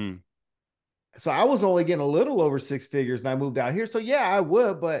 Mhm. So I was only getting a little over six figures and I moved out here. So yeah, I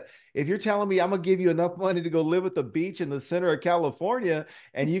would. But if you're telling me I'm gonna give you enough money to go live at the beach in the center of California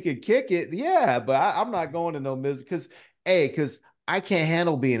and you can kick it, yeah, but I'm not going to no misery because I can't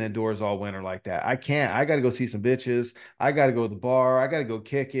handle being indoors all winter like that. I can't. I got to go see some bitches. I got to go to the bar. I got to go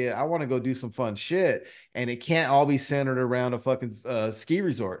kick it. I want to go do some fun shit. And it can't all be centered around a fucking ski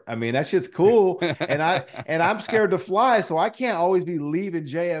resort. I mean, that shit's cool. And I'm scared to fly, so I can't always be leaving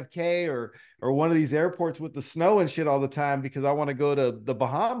JFK or one of these airports with the snow and shit all the time because I want to go to the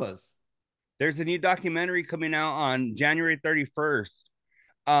Bahamas. There's a new documentary coming out on January 31st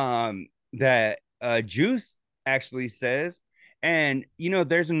that Juice actually says. And you know,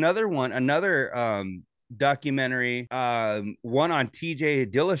 there's another documentary, one on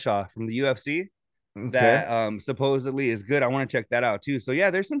TJ Dillashaw from the UFC that supposedly is good. I want to check that out too. So yeah,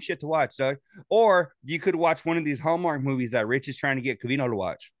 there's some shit to watch, Doug. Or you could watch one of these Hallmark movies that Rich is trying to get Cavino to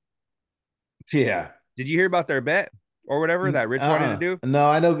watch. Yeah. Did you hear about their bet or whatever that Rich wanted to do? No,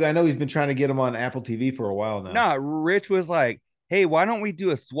 I know he's been trying to get him on Apple TV for a while now. No, Rich was like, hey, why don't we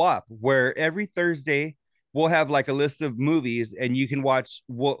do a swap where every Thursday we'll have like a list of movies and you can watch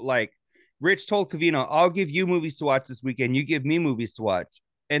what, like, Rich told Cavino, I'll give you movies to watch this weekend. You give me movies to watch.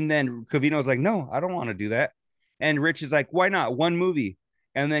 And then Cavino was like, no, I don't want to do that. And Rich is like, why not? One movie.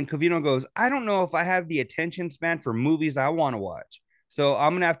 And then Cavino goes, I don't know if I have the attention span for movies I want to watch. So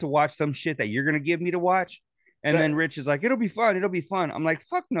I'm going to have to watch some shit that you're going to give me to watch. And then Rich is like, it'll be fun. It'll be fun. I'm like,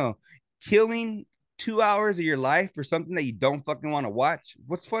 fuck no. Killing 2 hours of your life for something that you don't fucking want to watch.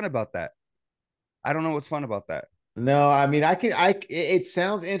 What's fun about that? I don't know what's fun about that. No, I mean, it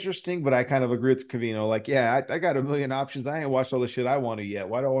sounds interesting, but I kind of agree with Cavino. Like, yeah, I got a million options. I ain't watched all the shit I want to yet.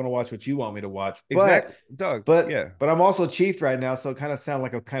 Why do I want to watch what you want me to watch? Exactly, Doug. But I'm also chiefed right now, so it kind of sounds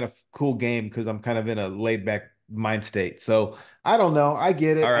like a kind of cool game because I'm kind of in a laid back mind state. So I don't know. I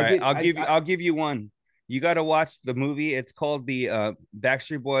get it. All right, I'll give you one. You got to watch the movie. It's called the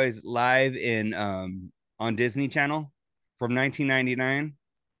Backstreet Boys Live in on Disney Channel from 1999.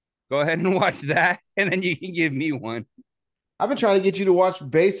 Go ahead and watch that, and then you can give me one. I've been trying to get you to watch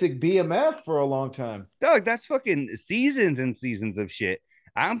basic BMF for a long time. Doug, that's fucking seasons and seasons of shit.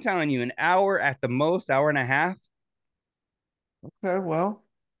 I'm telling you, an hour at the most, hour and a half. Okay, well.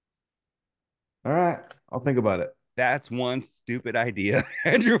 All right. I'll think about it. That's one stupid idea.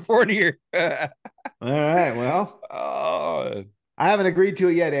 Andrew Fournier. All right. Well, I haven't agreed to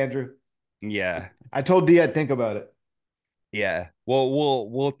it yet, Andrew. Yeah. I told D I'd think about it. Yeah. Well,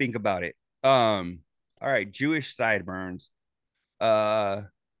 we'll think about it. All right, Jewish sideburns. Yes.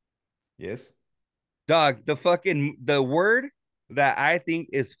 Dog, the word that I think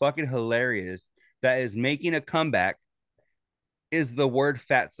is fucking hilarious that is making a comeback is the word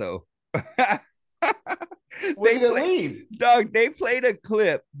fatso. When did it leave? Dog, they played a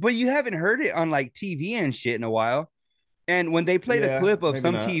clip, but you haven't heard it on like TV and shit in a while. And when they played a clip of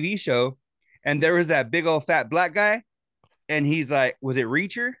some TV show, and there was that big old fat black guy, and he's like, was it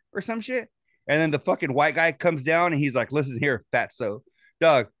Reacher or some shit? And then the fucking white guy comes down and he's like, listen here, fatso.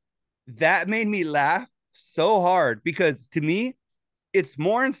 Dog, that made me laugh so hard because to me, it's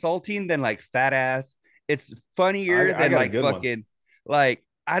more insulting than like fat ass. It's funnier I than got a like good one. fucking like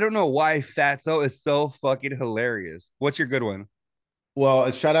I don't know why fatso is so fucking hilarious. What's your good one?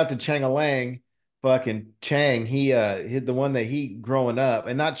 Well, shout out to Chang-a-Lang, fucking Chang. He hit the one that he growing up,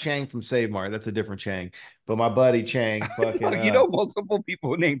 and not Chang from Save Mart. That's a different Chang. But my buddy Chang, fucking Dog, you know multiple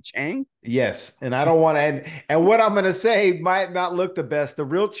people named Chang. yes. And I don't want to and what I'm gonna say might not look the best. The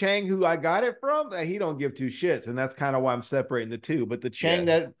real Chang who I got it from, he don't give two shits, and that's kind of why I'm separating the two. But the Chang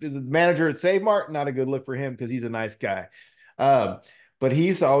that is the manager at Save Mart, not a good look for him because he's a nice guy. But he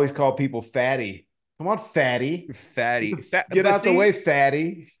used to always call people fatty. Come on, fatty. Fatty. Get out the way,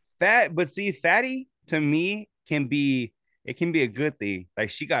 fatty. Fat, but see, fatty to me can be it can be a good thing. Like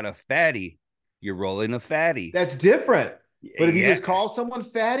she got a fatty. You're rolling a fatty. That's different. But if you Yeah, just call someone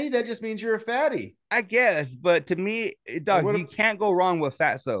fatty, that just means you're a fatty. I guess, but to me, dog, what you can't go wrong with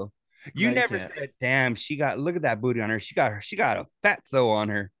fatso. You No, you never can't. said, "Damn, she got look at that booty on her. She got a fatso on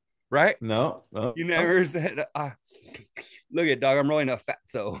her," right? No. You never said, "Look at dog, I'm rolling a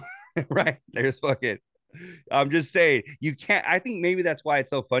fatso," right? There's fucking. I'm just saying, you can't. I think maybe that's why it's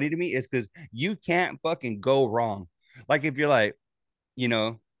so funny to me is because you can't fucking go wrong. Like if you're like, you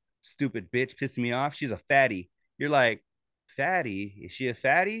know, stupid bitch pissing me off. She's a fatty. You're like, fatty? Is she a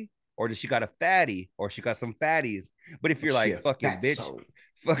fatty? Or does she got a fatty? Or she got some fatties? But if you're like, fucking bitch, fatso.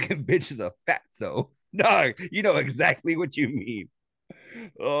 fucking bitch is a fatso. Dog, you know exactly what you mean.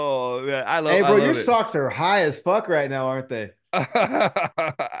 Oh man, Hey, bro, I your love it. socks are high as fuck right now, aren't they?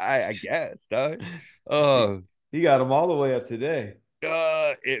 I guess, dog. Oh, You got them all the way up today.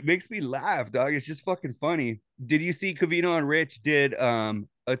 it makes me laugh, dog. It's just fucking funny. Did you see Cavino and Rich did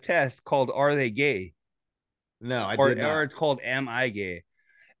a test called "Are They Gay?" No, I or did not. it's called "Am I Gay?"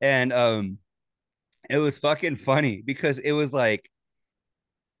 And it was fucking funny because it was like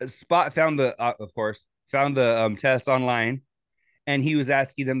Spot found the of course found the test online, and he was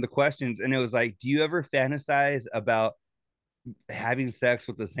asking them the questions, and it was like, do you ever fantasize about having sex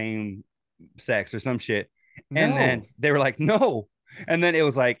with the same sex or some shit? And No. then they were like, no. And then it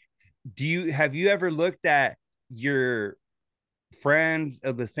was like, have you ever looked at your friends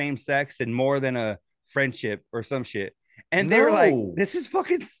of the same sex and more than a friendship or some shit? And they were like, No. this is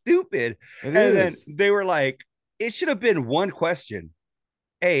fucking stupid. It And then is. they were like, it should have been one question.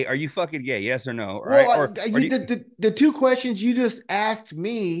 Hey, are you fucking gay? Yes or no? Right? Well, Or do you, the two questions you just asked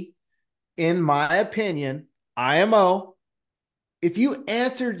me, in my opinion, IMO, if you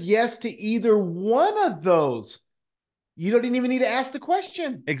answered yes to either one of those, you don't even need to ask the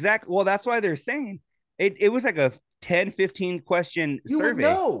question. exactly. Well, that's why they're saying it was like a 10-15 question You would survey.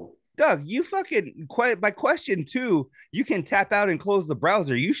 know. Doug, you fucking by question two, you can tap out and close the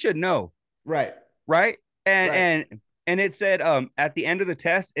browser. You should know, Right. right? And Right. and it said at the end of the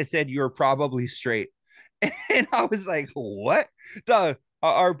test, it said you're probably straight. And I was like, what? Doug,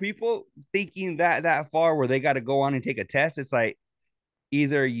 are people thinking that far where they got to go on and take a test? It's like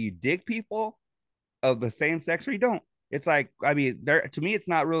either you dig people of the same sex or you don't. It's like, I mean, there to me, it's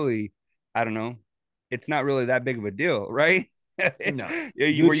not really, I don't know, it's not really that big of a deal, right? No. Yeah,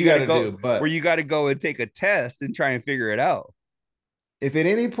 Do what you got to do. where But you got to go and take a test and try and figure it out. if at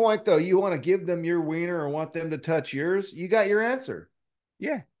any point, though, you want to give them your wiener or want them to touch yours, you got your answer.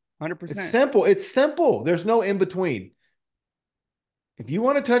 Yeah, It's 100%. simple. It's simple. There's no in between. If you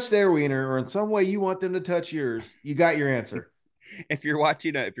want to touch their wiener or in some way you want them to touch yours, you got your answer. If you're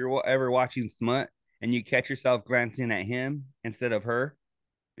watching, if you're ever watching Smut and you catch yourself glancing at him instead of her,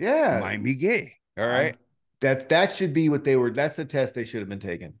 Yeah. might be gay. All right, That should be what they were. That's the test they should have been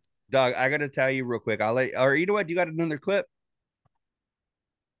taking. dog. I gotta tell you real quick. Or you know what? You got another clip?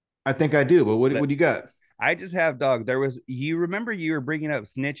 I think I do, but what do you got? I just have dog. You remember you were bringing up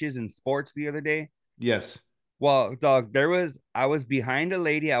snitches in sports the other day? Yes. Well, dog, I was behind a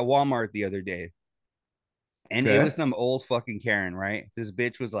lady at Walmart the other day, and it was Okay. some old fucking Karen, right? This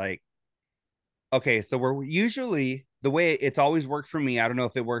bitch was like, okay, so we're usually the way it's always worked for me. I don't know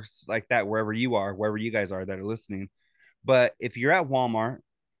if it works like that wherever you are, wherever you guys are that are listening. But if you're at Walmart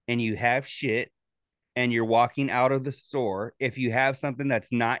and you have shit and you're walking out of the store, if you have something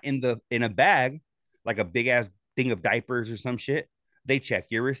that's not in a bag, like a big ass thing of diapers or some shit, they check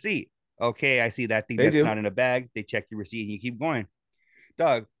your receipt. Okay, I see that thing They that's do. not in a bag. They check your receipt and you keep going.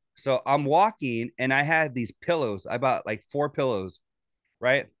 Doug, so I'm walking and I had these pillows. I bought like 4 pillows,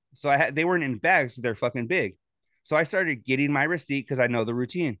 right? So they weren't in bags, so they're fucking big. So I started getting my receipt because I know the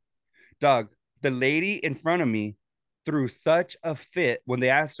routine. Doug, the lady in front of me threw such a fit when they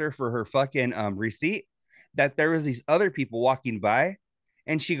asked her for her fucking receipt that there was these other people walking by,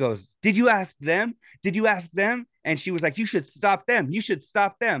 and she goes, "Did you ask them? Did you ask them?" And she was like, "You should stop them. You should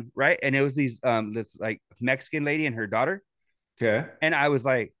stop them." Right. And it was these this like Mexican lady and her daughter. Okay. And I was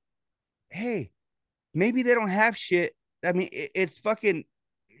like, "Hey, maybe they don't have shit. I mean, it's fucking,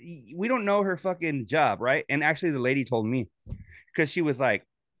 we don't know her fucking job, right?" And actually, the lady told me, because she was like,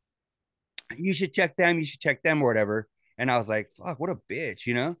 "You should check them. You should check them or whatever." And I was like, "Fuck, what a bitch,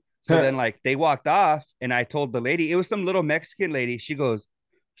 you know?" So then, like, they walked off, and I told the lady, it was some little Mexican lady. She goes,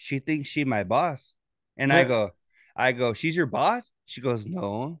 "She thinks she my boss," and I go, "She's your boss?" She goes,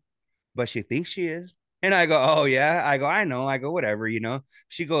 "No, but she thinks she is." And I go, "Oh yeah." I go, "I know." I go, "Whatever, you know."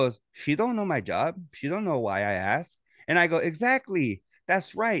 She goes, "She don't know my job. She don't know why I asked." And I go, "Exactly.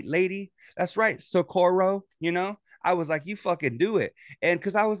 That's right, lady. That's right, Socorro." You know, I was like, "You fucking do it." And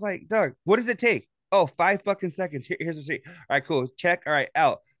because I was like, "Doug, what does it take?" "Oh, 5 fucking seconds. Here's the sheet. All right, cool. Check. All right,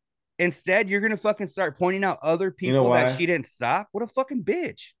 out." Instead, you're gonna fucking start pointing out other You know people that why? she didn't stop. What a fucking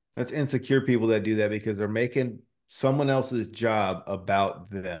bitch. That's insecure people that do that because they're making someone else's job about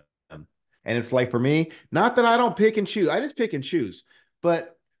them. And it's like for me, not that I don't pick and choose, I just pick and choose,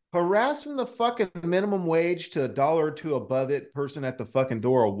 but harassing the fucking minimum wage to $1 or two above it person at the fucking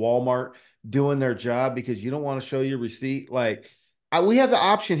door of Walmart doing their job because you don't want to show your receipt. Like, we have the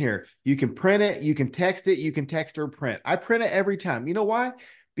option here. You can print it, you can text it, you can text or print. I print it every time. You know why?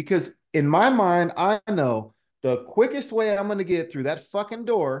 Because in my mind, I know the quickest way I'm going to get through that fucking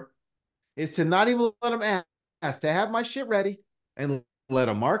door is to not even let them ask, to have my shit ready and let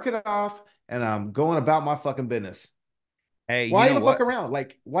them mark it off, and I'm going about my fucking business. Hey, you Why know even fuck what? around?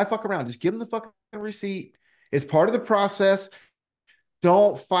 Like, why fuck around? Just give them the fucking receipt. It's part of the process.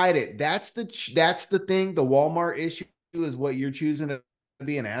 Don't fight it. That's the thing. The Walmart issue is what you're choosing to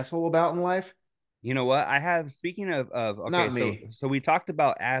be an asshole about in life. You know what? I have, speaking of okay, Not so me. we talked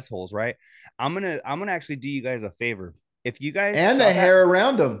about assholes, right? I'm gonna actually do you guys a favor. If you guys And the shop at hair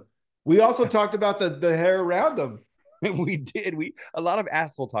around them. We also talked about the hair around them. we did we a lot of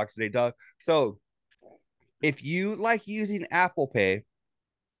asshole talks today, dog. So if you like using Apple Pay,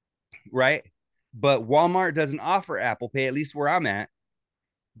 right? But Walmart doesn't offer Apple Pay, at least where I'm at,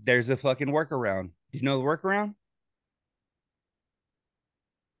 there's a fucking workaround. Do you know the workaround?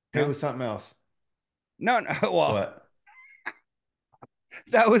 Hit No? with something else. No, no. Well, What?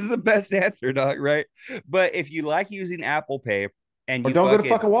 that was the best answer, dog, right? But if you like using Apple Pay and Or you don't go to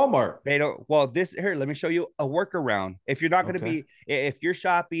fucking fucking Walmart. they don't, well, this here, let me show you a workaround. If you're not going to Okay. be, if you're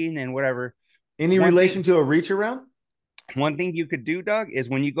shopping and whatever, Any one relation thing, to a reach around? one thing you could do, Doug, is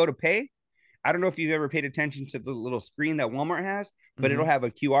when you go to pay, I don't know if you've ever paid attention to the little screen that Walmart has, but it'll Mm-hmm. have a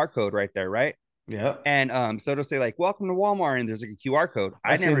QR code right there, right? Yeah. And so it'll say like "Welcome to Walmart," and there's like a QR code.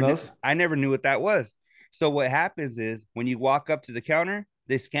 I've seen those. I never knew what that was. So what happens is when you walk up to the counter,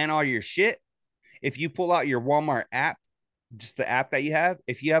 they scan all your shit. If you pull out your Walmart app, just the app that you have,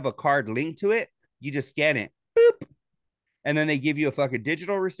 if you have a card linked to it, you just scan it, boop, and then they give you a fucking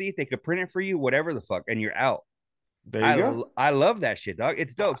digital receipt. They could print it for you, whatever the fuck, and you're out. There you go. I love that shit, dog.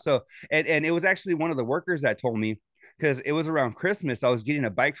 It's dope. So and it was actually one of the workers that told me, because it was around Christmas. I was getting a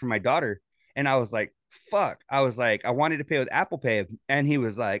bike for my daughter, and I was like, "Fuck!" I was like, I wanted to pay with Apple Pay, and he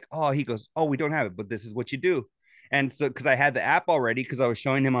was like, "Oh," he goes, "Oh, we don't have it, but this is what you do." And so, because I had the app already, because I was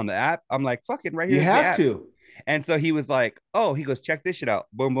showing him on the app, I'm like, "Fuck it, right You here's the have app." to. And so he was like, "Oh," he goes, "Check this shit out."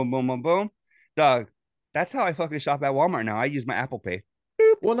 Boom, boom, boom, boom, boom. Dog, that's how I fucking shop at Walmart now. I use my Apple Pay.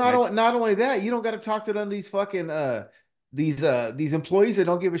 Boop. Well, And not only that, you don't got to talk to none of these fucking these employees that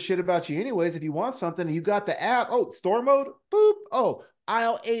don't give a shit about you anyways. If you want something and you got the app, oh, store mode, boop, oh,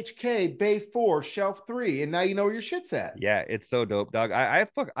 aisle HK, bay 4, shelf 3, and now you know where your shit's at. yeah, it's so dope, dog. I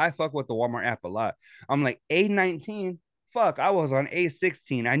fuck with the Walmart app a lot. I'm like A19. Fuck, I was on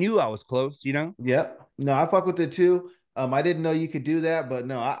A16. I knew I was close, you know? Yep. No, I fuck with it too. I didn't know you could do that, but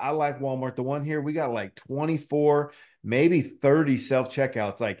no, I like Walmart. The one here, we got like 24, maybe 30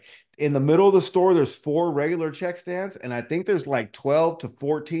 self-checkouts. Like in the middle of the store, there's 4 regular check stands, and I think there's like 12 to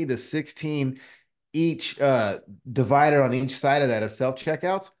 14 to 16 each divided on each side of that as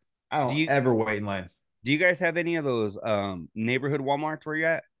self-checkouts. I Do don't you ever wait in line. do you guys have any of those neighborhood Walmarts where you're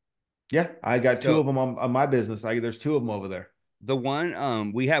at? Yeah, I got 2 So of them on my business. There's 2 of them over there. the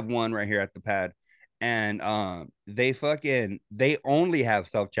one we have one right here at the pad, and they only have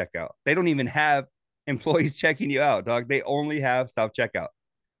self-checkout. They don't even have employees checking you out, dog. They only have self-checkout.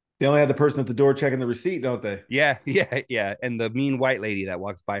 They only have the person at the door checking the receipt, don't they? Yeah, yeah, yeah. And the mean white lady that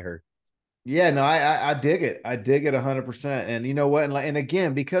walks by her. Yeah, no, I dig it. I dig it 100%. And you know what? And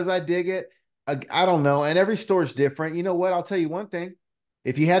again, because I dig it, I don't know. And every store's different. You know what? I'll tell you one thing.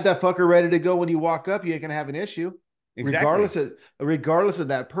 If you have that fucker ready to go when you walk up, you ain't gonna have an issue. Exactly. regardless of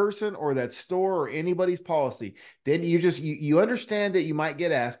that person or that store or anybody's policy. Then you understand that you might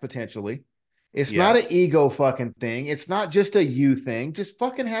get asked potentially. It's Yeah. not an ego fucking thing. It's not just a you thing. Just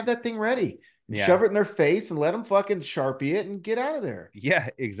fucking have that thing ready and Yeah. shove it in their face and let them fucking Sharpie it and get out of there. Yeah,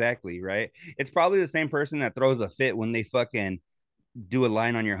 exactly. Right. It's probably the same person that throws a fit when they fucking do a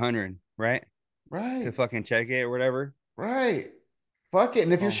line on your 100, right? To Right. fucking check it or whatever. Right. Fuck it.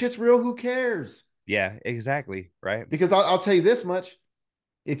 And if your Oh, shit's real, who cares? yeah, exactly. Right. Because I'll tell you this much.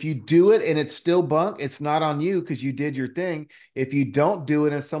 If you do it and it's still bunk, it's not on you because you did your thing. If you don't do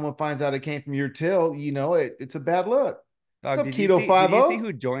it and someone finds out it came from your till, it's a bad look. What's Dog, up, Keto did you see 50?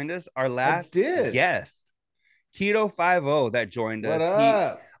 who joined us? Our I last did. guest, Keto 50 that joined What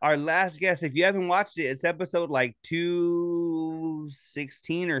us. up? Our last guest. If you haven't watched it, it's episode like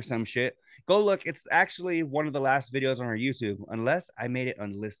 216 or some shit. Go look. It's actually one of the last videos on our YouTube, unless I made it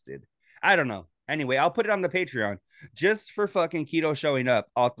unlisted. I don't know. Anyway, I'll put it on the Patreon just for fucking Keto showing up.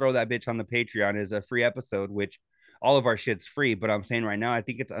 I'll throw that bitch on the Patreon as a free episode, which all of our shit's free. But I'm saying right now, I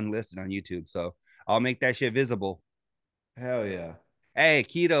think it's unlisted on YouTube, so I'll make that shit visible. Hell yeah. Hey,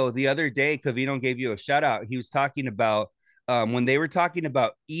 Keto, the other day, Cavino gave you a shout out. He was talking about when they were talking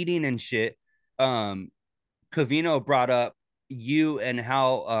about eating and shit. Cavino brought up you and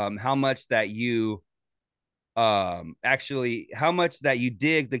how much that you actually how much that you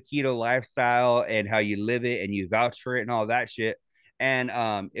dig the keto lifestyle and how you live it and you vouch for it and all that shit. And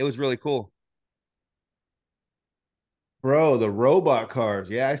it was really cool. Bro, the robot cars.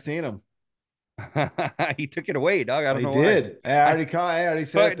 Yeah, I seen them. He took it away, dog. I don't I know why. did. I already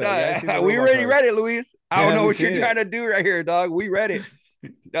said that. Yeah, I seen the We robot already cars. read it, Luis. I don't Yeah, know we what you're seen trying it. to do right here, dog. We read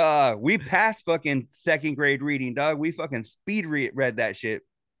it. We passed fucking second grade reading, dog. We fucking read that shit.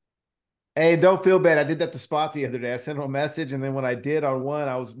 Hey, don't feel bad. I did that to Spot the other day. I sent him a message, and then when I did on one,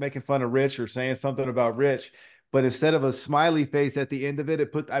 I was making fun of Rich or saying something about Rich. But instead of a smiley face at the end of it,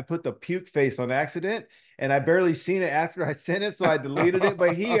 I put the puke face on accident, and I barely seen it after I sent it, so I deleted it.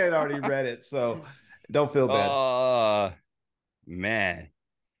 But he had already read it, so don't feel bad. Oh man.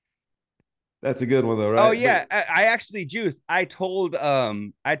 That's a good one though, Oh right? yeah, I actually Juice. I told Al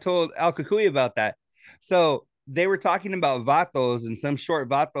Kukui about that. So they were talking about vatos and some short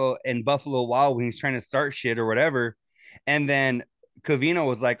vato in Buffalo Wild Wings trying to start shit or whatever. And then Cavino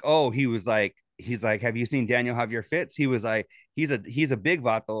was like, oh, he's like, have you seen Daniel Javier Fitz? He was like, he's a big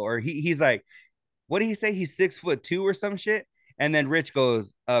vato, or he's like, what did he say? He's 6'2" or some shit. And then Rich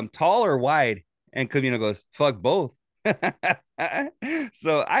goes, tall or wide? And Cavino goes, fuck both.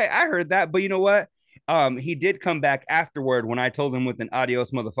 So I heard that, but you know what? He did come back afterward when I told him what an adios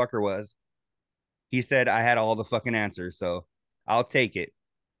motherfucker was. He said I had all the fucking answers, so I'll take it.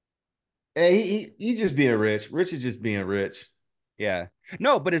 Hey, he just being rich. Rich is just being rich. Yeah.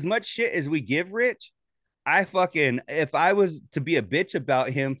 No, but as much shit as we give Rich, I fucking if I was to be a bitch about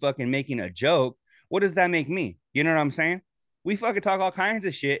him fucking making a joke, what does that make me? You know what I'm saying? We fucking talk all kinds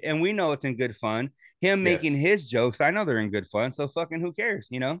of shit and we know it's in good fun. Him Yes. making his jokes, I know they're in good fun. So fucking who cares,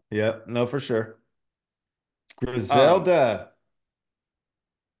 you know? Yep. No, for sure. Griselda.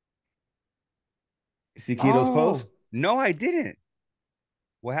 You see Keto's post? No, I didn't.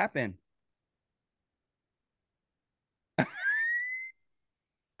 What happened?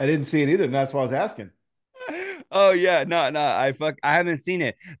 I didn't see it either, and that's why I was asking. Oh yeah, no, I haven't seen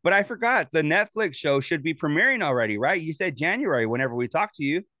it, but I forgot the Netflix show should be premiering already, right? You said January whenever we talked to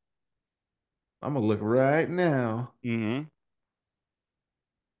you. I'm gonna look right now. Mm-hmm.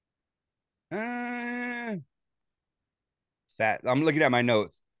 Uh, fat. I'm looking at my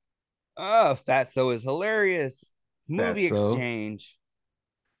notes. Oh, Fatso is hilarious. Movie Fatso. exchange.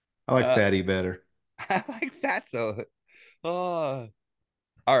 I like Fatty better. I like Fatso. Oh,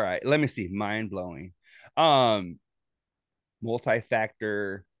 all right. Let me see. Mind blowing.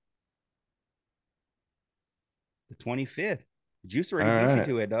 Multi-factor. The 25th. Juice already All beat you right.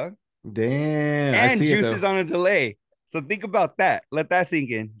 to it, dog. Damn. I And see Juice it, is though. on a delay. So think about that. Let that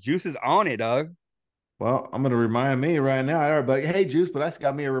sink in. Juice is on it, dog. Well, I'm gonna remind me right now. All right, but hey, Juice, but that's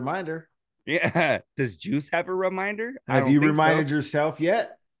got me a reminder. Yeah. Does Juice have a reminder? I Have don't you think reminded so. yourself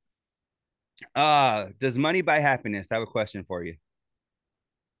yet? Does money buy happiness? I have a question for you.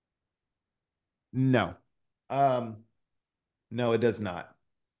 No. No, it does not.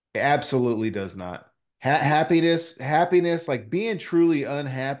 It absolutely does not. Happiness, like being truly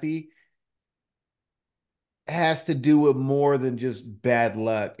unhappy has to do with more than just bad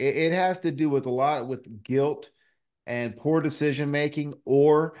luck. It has to do with a lot with guilt and poor decision making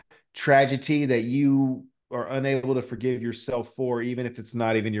or tragedy that you are unable to forgive yourself for, even if it's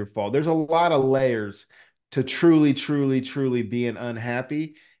not even your fault. There's a lot of layers to truly, truly, truly being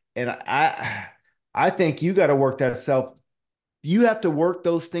unhappy. And I think you got to work that self. You have to work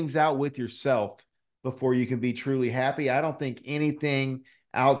those things out with yourself before you can be truly happy. I don't think anything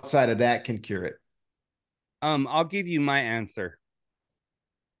outside of that can cure it. I'll give you my answer.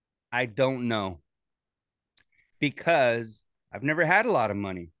 I don't know because I've never had a lot of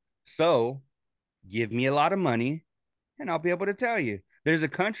money. So give me a lot of money and I'll be able to tell you. There's a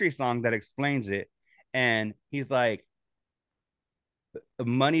country song that explains it. And he's like,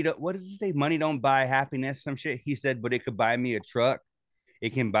 money don't, what does he say? Money don't buy happiness, some shit. He said, but it could buy me a truck.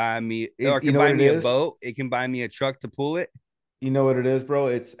 It can buy me, or it You can know buy what it me a is? boat. It can buy me a truck to pull it. You know what it is, bro?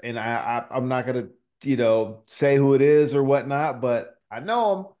 It's and I'm not gonna, say who it is or whatnot, but I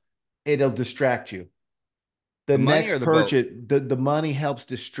know them. It'll distract you. The The money or next the boat? purchase, the money helps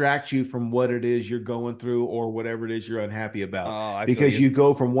distract you from what it is you're going through or whatever it is you're unhappy about. Oh, I feel Because you. you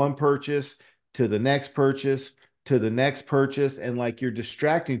go from one purchase to the next purchase to the next purchase, and like you're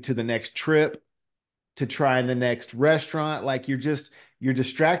distracting to the next trip to trying the next restaurant. Like you're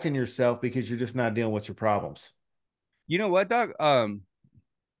distracting yourself because you're just not dealing with your problems. You know what, dog?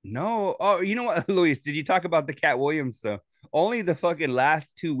 No. Oh, you know what, Luis? Did you talk about the Cat Williams stuff? Only the fucking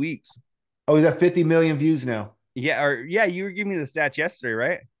last 2 weeks. Oh, he's at 50 million views now. Yeah, or yeah, you were giving me the stats yesterday,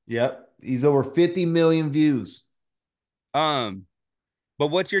 right? Yep. He's over 50 million views. Um, but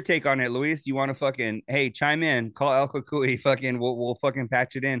what's your take on it, Luis? You want to fucking hey chime in, call El Kukui, fucking we'll fucking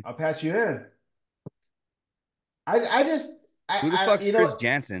patch it in. I'll patch you in. I just Who the I fuck's Chris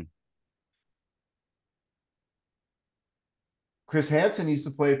Jansen? Chris Hansen used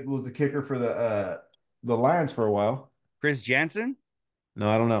to play was the kicker for the Lions for a while. Chris Jansen? No,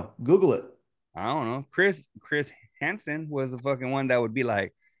 I don't know. Google it. I don't know. Chris Hansen was the fucking one that would be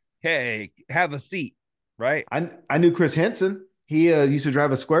like, hey, have a seat, right? I knew Chris Henson. He used to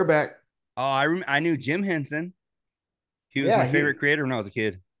drive a squareback. Oh, I knew Jim Henson. He was Yeah, my favorite creator when I was a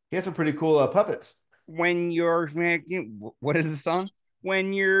kid. he has some pretty cool puppets. When you're what is the song?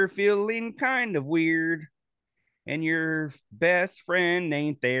 When you're feeling kind of weird and your best friend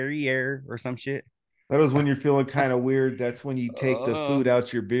ain't there yet or some shit. That was when you're feeling kind of weird. That's when you take the Uh, food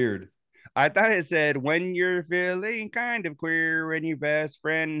out your beard. I thought it said when you're feeling kind of queer and your best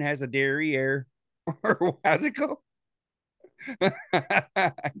friend has a derriere. Or how's it go?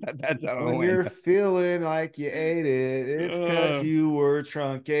 That's how it When went. you're feeling like you ate it, it's because Uh, you were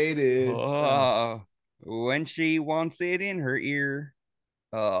truncated. when she wants it in her ear.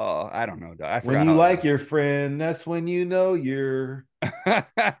 Oh, I don't know. I When forgot you how like your friend, that's when you know you're. it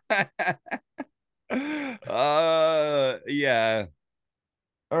yeah.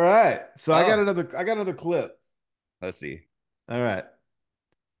 All right. So I got Oh, another clip. let's see. All right.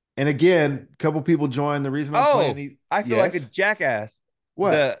 And again, a couple people joined. The reason I'm playing Oh, these, I feel like a yes. jackass.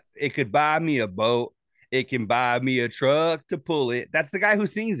 What? It could buy me a boat. It can buy me a truck to pull it. That's the guy who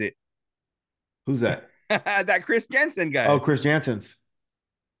sings it. Who's that? That Chris Jensen Oh, guy. Chris Jansen's.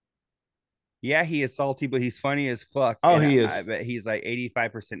 Yeah, he is salty, but he's funny as fuck. Oh, And he I is. bet he's like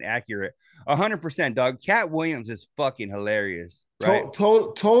 85% accurate. 100%, dog. Cat Williams is fucking hilarious, right?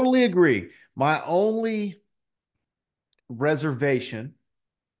 Totally agree. My only reservation,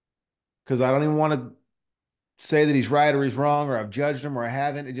 because I don't even want to say that he's right or he's wrong or I've judged him or I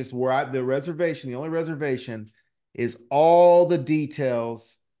haven't. It just the only reservation is all the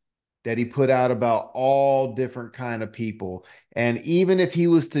details that he put out about all different kind of people. And even if he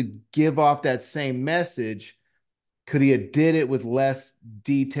was to give off that same message, could he have did it with less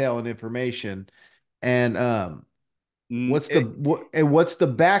detail and information? And Mm, what's the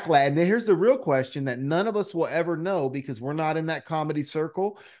backlash? And then here's the real question that none of us will ever know because we're not in that comedy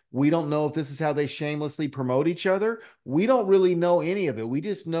circle. We don't know if this is how they shamelessly promote each other. We don't really know any of it. We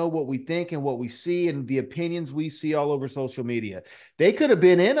just know what we think and what we see and the opinions we see all over social media. They could have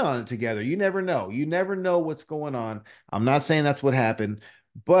been in on it together. You never know. You never know what's going on. I'm not saying that's what happened,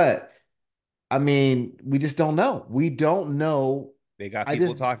 but I mean, we just don't know. We don't know. they got I people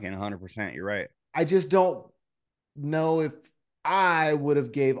just talking 100%. You're right. I just don't know if I would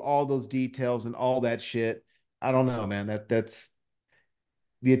have gave all those details and all that shit. I don't know, man. That's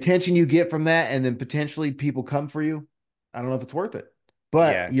the attention you get from that, and then potentially people come for you. I don't know if it's worth it.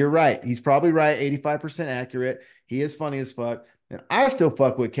 But Yeah. you're right. He's probably right. 85% accurate. He is funny as fuck. And I still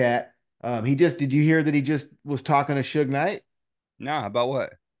fuck with Cat. Did you hear that he just was talking to Suge Knight Nah, about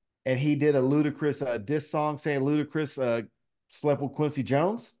what? and he did a ludicrous diss song saying Ludacris slept with Quincy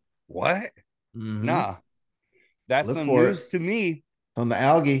Jones? What? Mm-hmm. Nah, that's Look some for it news to me. on the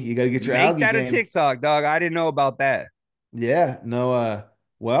algae. You got to get your Make algae that a game. TikTok, dog. I didn't know about that. Yeah, no,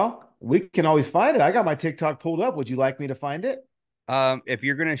 well, we can always find it. I got my TikTok pulled up. Would you like me to find it? If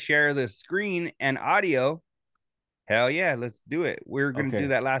you're gonna share the screen and audio, hell yeah, let's do it. We were gonna do Okay.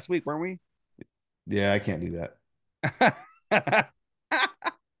 that last week, weren't we? Yeah, I can't do that.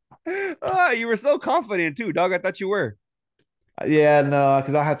 Oh, you were so confident too, dog. I thought you were. Yeah, no,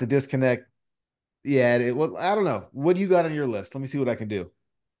 because I'll have to disconnect. Yeah, well, I don't know. What do you got on your list? Let me see what I can do.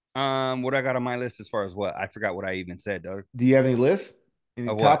 What I got on my list as far as what? I forgot what I even said, dog. Do you have any lists? Any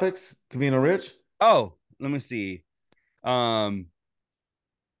Of what? topics? Cavino Rich? Oh, let me see. Um,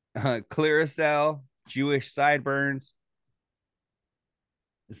 Clearasil, Jewish sideburns,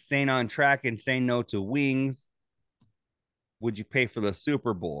 staying on track and saying no to wings. Would you pay for the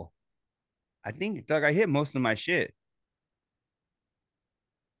Super Bowl? I think, Doug, I hit most of my shit.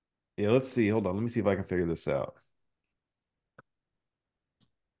 Yeah, let's see. Hold on. Let me see if I can figure this out.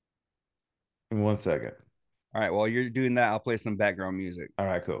 Give me 1 second. All right, while you're doing that, I'll play some background music. All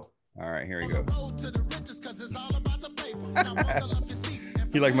right, cool. All right, here we go.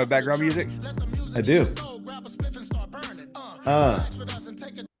 You like my background music? I do.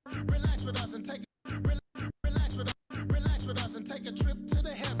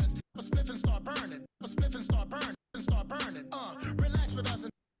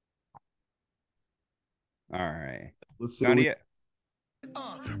 All right. Let's see. Found it yet?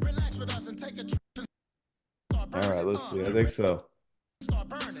 All right, let's see. I think so.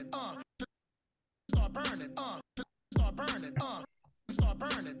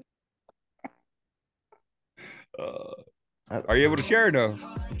 Are you able to share it though?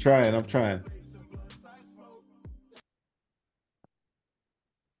 I'm trying. I'm trying.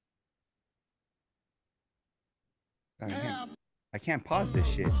 I can't pause this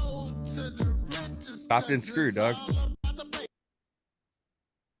shit. Stopped and screwed, dog.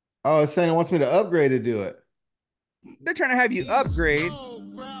 Oh, it's saying it wants me to upgrade to do it. They're trying to have you upgrade.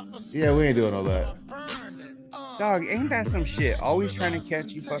 Yeah, we ain't doing all that. Dog, ain't that some shit? Always trying to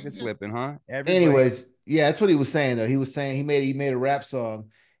catch you fucking slipping, huh? Everybody. Anyways, yeah, that's what he was saying though. He was saying he made a rap song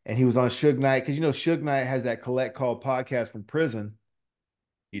and he was on Suge Knight because you know Suge Knight has that Collect Call podcast from prison.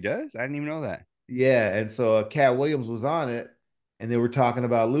 He does? I didn't even know that. Yeah, and so Cat Williams was on it, and they were talking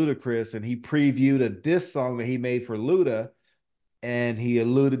about Ludacris, and he previewed a diss song that he made for Luda, and he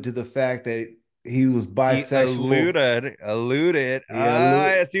alluded to the fact that he was bisexual. He alluded.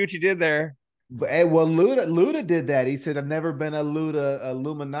 Yeah, I see what you did there. But well, Luda did that. He said, "I've never been a Luda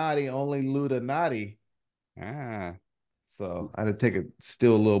Illuminati, only Luda naughty." Ah. So I had to take a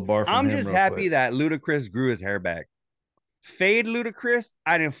little bar from I'm him just real happy quick. that Ludacris grew his hair back. Fade Ludacris,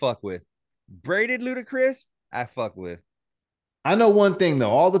 I didn't fuck with. Braided Ludacris, I fuck with. I know one thing though,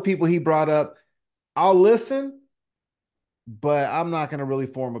 all the people he brought up, I'll listen, but I'm not gonna really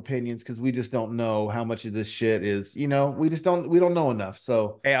form opinions because we just don't know how much of this shit is, we don't know enough.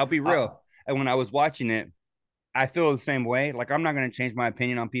 So Hey, I'll be real. And when I was watching it, I feel the same way. Like I'm not gonna change my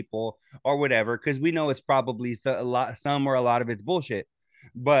opinion on people or whatever, because we know it's probably some or a lot of it's bullshit.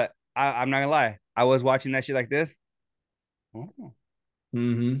 But I'm not gonna lie. I was watching that shit like this. Oh,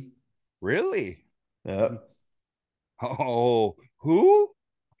 really? Yep. Oh, who?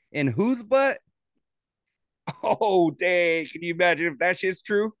 In whose butt? Oh, dang. Can you imagine if that shit's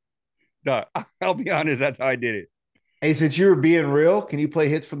true? Duh, I'll be honest, that's how I did it. Hey, since you were being real, can you play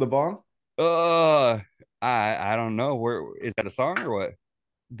hits from the bong? I don't know. Where is that a song or what?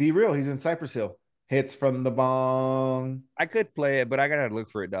 Be real. He's in Cypress Hill. Hits from the bong. I could play it, but I gotta look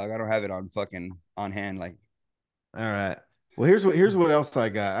for it, dog. I don't have it on fucking on hand. Like, All right. Well, here's what else I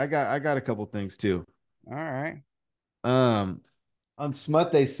got. I got a couple things too. all right. On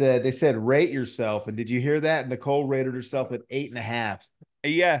Smut they said rate yourself, and did you hear that? Nicole rated herself at 8.5.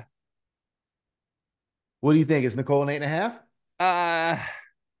 Yeah. What do you think? Is Nicole an 8.5?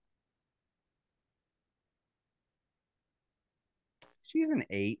 She's an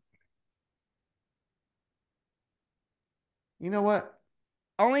 8. You know what?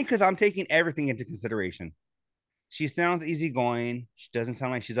 Only because I'm taking everything into consideration. She sounds easygoing. She doesn't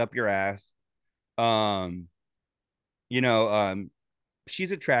sound like she's up your ass. Um, you know,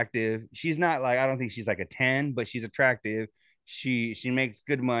 she's attractive. She's not like, I don't think she's like a 10, but she's attractive. She makes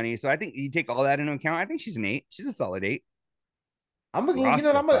good money. So I think you take all that into account. I think she's an 8. She's a solid 8. I'm gonna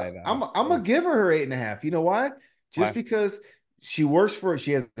give her 8.5. You know why? Just because she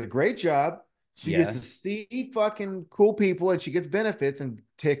has a great job. She gets to see fucking cool people and she gets benefits and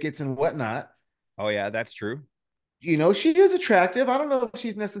tickets and whatnot. Oh, yeah, that's true. She is attractive. I don't know if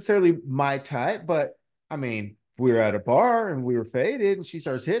she's necessarily my type, but I mean, if we were at a bar and we were faded and she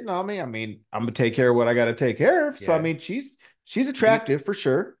starts hitting on me, I mean, I'm gonna take care of what I gotta take care of. So I mean, she's attractive for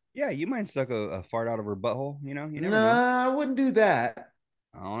sure. Yeah, you might suck a fart out of her butthole, you never know. I wouldn't do that.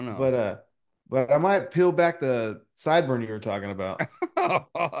 I don't know. But I might peel back the sideburn you were talking about.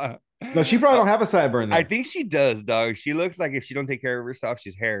 No, she probably don't have a sideburn there. I think she does, dog. She looks like if she don't take care of herself,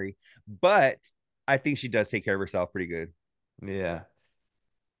 she's hairy. But I think she does take care of herself pretty good. Yeah.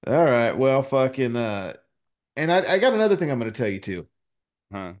 All right. Well, fucking and I got another thing I'm gonna tell you too.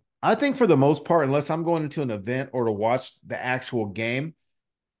 Huh? I think for the most part, unless I'm going into an event or to watch the actual game,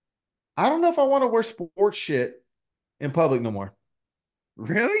 I don't know if I want to wear sports shit in public no more.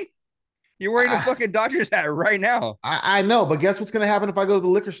 Really? You're wearing a I, fucking Dodgers hat right now. I know, but guess what's gonna happen if I go to the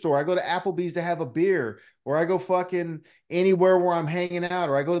liquor store? I go to Applebee's to have a beer, or I go fucking anywhere where I'm hanging out,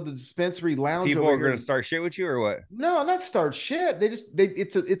 or I go to the dispensary lounge People over are here. gonna start shit with you or what? No, not start shit.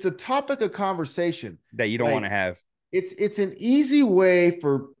 It's a topic of conversation. That you don't want Like to have. it's an easy way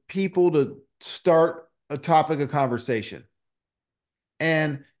for people to start a topic of conversation.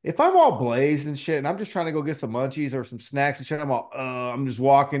 And if I'm all blazed and shit, and I'm just trying to go get some munchies or some snacks and shit, I'm just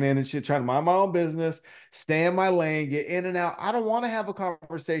walking in and shit, trying to mind my own business, stay in my lane, get in and out. I don't want to have a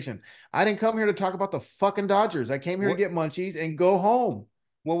conversation. I didn't come here to talk about the fucking Dodgers. I came here to What? get munchies and go home.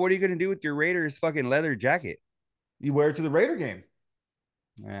 Well, what are you gonna do with your Raiders fucking leather jacket? You wear it to the Raider game,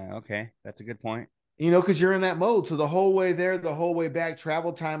 Yeah, okay, that's a good point. because you're in that mode. So the whole way there, the whole way back,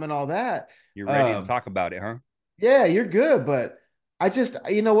 travel time and all that. You're ready to Um, talk about it, huh? Yeah, you're good, but I just,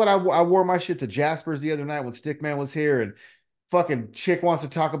 you know what? I wore my shit to Jasper's the other night when Stickman was here, and fucking chick wants to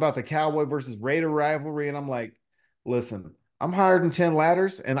talk about the Cowboy versus Raider rivalry, and I'm like, listen, I'm higher than 10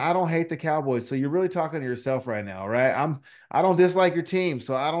 ladders, and I don't hate the Cowboys, so you're really talking to yourself right now, right? I don't dislike your team,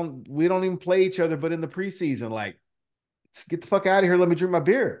 so we don't even play each other, but in the preseason, like, get the fuck out of here, let me drink my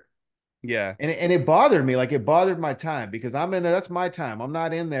beer. Yeah. And it bothered me, like it bothered my time because I'm in there. That's my time. I'm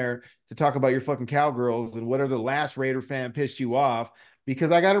not in there to talk about your fucking Cowgirls and whatever the last Raider fan pissed you off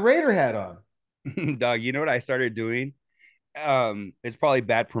because I got a Raider hat on. Dog, you know what I started doing? It's probably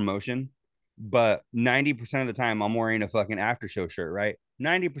bad promotion, but 90% of the time I'm wearing a fucking after show shirt, right?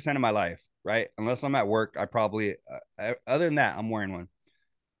 90% of my life, right? Unless I'm at work, I probably other than that, I'm wearing one.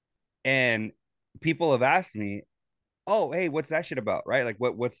 And people have asked me, "Oh, hey, what's that shit about?" Right? Like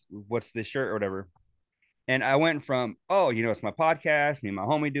what's this shirt or whatever. And I went from, "Oh, it's my podcast, me and my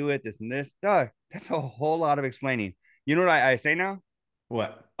homie do it, this and this." Dog, that's a whole lot of explaining. You know what I say now?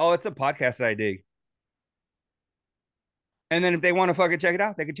 What? Oh, it's a podcast that I dig. And then if they want to fucking check it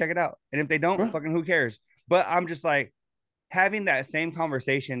out, they can check it out. And if they don't, Huh? fucking who cares? But I'm just like having that same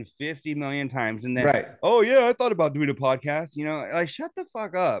conversation 50 million times. And then, Right. oh, yeah, I thought about doing a podcast. Like shut the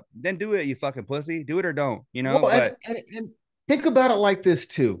fuck up. Then do it, you fucking pussy. Do it or don't, Well, But and think about it like this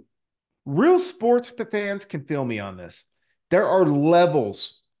too. Real sports fans can feel me on this. There are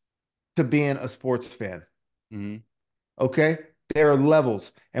levels to being a sports fan. mhm. Okay. There are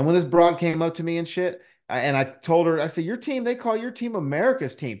levels. And when this broad came up to me and shit, and I told her, I said, your team, they call your team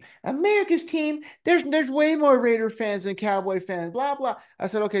America's team. America's team. There's way more Raider fans than Cowboy fans, blah, blah. I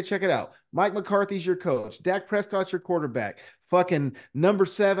said, okay, check it out. Mike McCarthy's your coach. Dak Prescott's your quarterback. Fucking number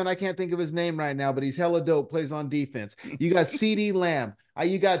 7, I can't think of his name right now, but he's hella dope, plays on defense. You got CD Lamb.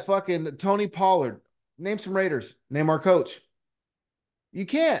 You got fucking Tony Pollard. Name some Raiders. Name our coach. You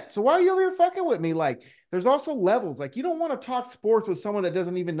can't. So why are you over here fucking with me? Like, there's also levels. Like, you don't want to talk sports with someone that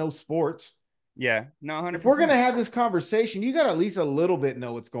doesn't even know sports. Yeah, no, If we're 100%. gonna have this conversation, you got to at least a little bit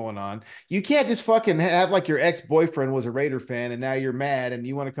know what's going on. You can't just fucking have like your ex-boyfriend was a Raider fan and now you're mad and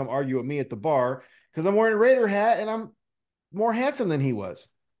you want to come argue with me at the bar because I'm wearing a Raider hat and I'm more handsome than he was.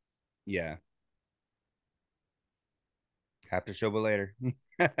 Yeah. Have to show but later.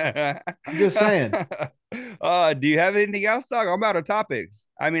 I'm just saying. Do you have anything else, dog? I'm out of topics.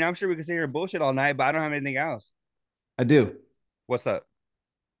 I mean, I'm sure we could sit here and bullshit all night, but I don't have anything else. I do. What's up?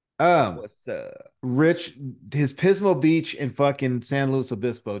 Um, What's up? Rich, his Pismo Beach in fucking San Luis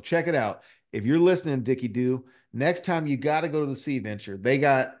Obispo. Check it out. If you're listening, Dickie Doo, next time you got to go to the Sea Venture. They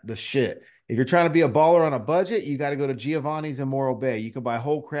got the shit. If you're trying to be a baller on a budget, you got to go to Giovanni's in Morro Bay. You can buy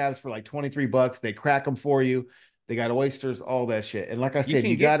whole crabs for like $23. They crack them for you. They got oysters, all that shit. And like I You said,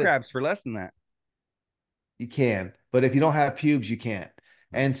 can you get got it. crabs for less than that. You can, but if you don't have pubes, you can't.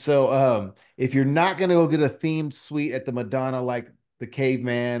 And so if you're not gonna go get a themed suite at the Madonna, like the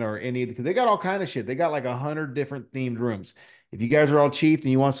Caveman or any, because they got all kind of shit. They got like 100 different themed rooms. If you guys are all cheap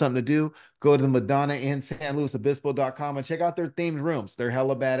and you want something to do, go to the Madonna in San Luis Obispo.com and check out their themed rooms. They're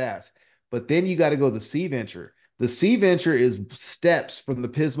hella badass. But then you got to go to the Sea Venture. The Sea Venture is steps from the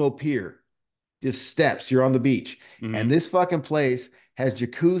Pismo Pier, just steps. You're on the beach. Mhm. And this fucking place has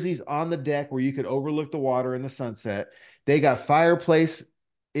jacuzzis on the deck where you could overlook the water in the sunset. They got fireplace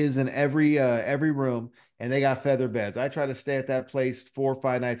is in every room, and they got feather beds. I try to stay at that place 4 or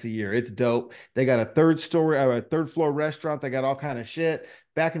 5 nights a year. It's dope. They got a third floor restaurant. They got all kind of shit.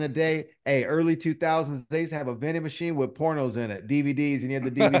 Back in the day, hey, early 2000s, they used to have a vending machine with pornos in it, DVDs, and you had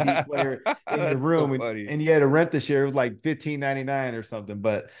the DVD player in your That's room, so funny. and you had to rent the share. It was like $15.99 or something,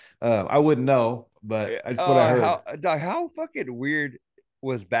 but I wouldn't know. but that's what I heard. How fucking weird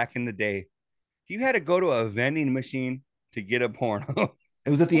was back in the day? You had to go to a vending machine to get a porno. It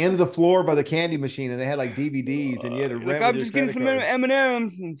was at the end of the floor by the candy machine, and they had like DVDs, and you had to rent. I'm with just your getting some credit card.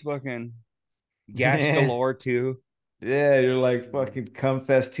 M&Ms and fucking gas galore too. Yeah, you're like fucking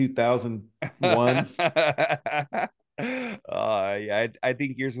Cumfest 2001. Yeah, I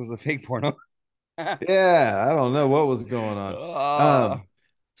think yours was a fake porno. Yeah, I don't know what was going on.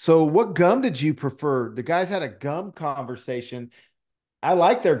 So what gum did you prefer? The guys had a gum conversation. I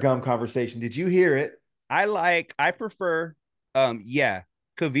like their gum conversation. Did you hear it? I prefer, yeah.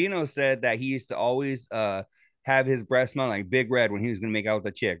 Covino said that he used to always have his breath smell like Big Red when he was gonna make out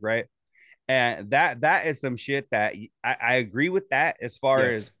with a chick, right? And that is some shit that I agree with that as far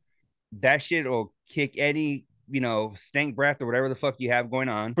as that shit will kick any, stank breath or whatever the fuck you have going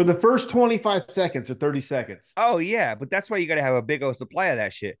on. For the first 25 seconds or 30 seconds. Oh, yeah, but that's why you got to have a big old supply of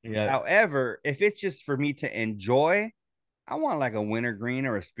that shit. Yeah. However, if it's just for me to enjoy, I want like a wintergreen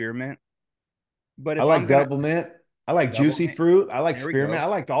or a spearmint. But if I like double mint. I like juicy fruit. I like spearmint. I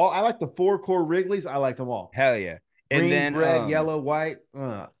like the 4 core Wrigley's. I like them all. Hell yeah. Green, and then red, yellow, white.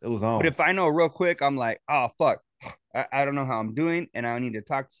 It was on. But if I know real quick, I'm like, oh fuck, I don't know how I'm doing, and I need to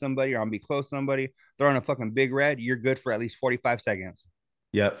talk to somebody or I'll be close to somebody. Throw in a fucking Big Red. You're good for at least 45 seconds.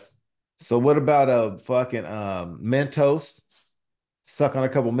 Yep. So what about a fucking Mentos? Suck on a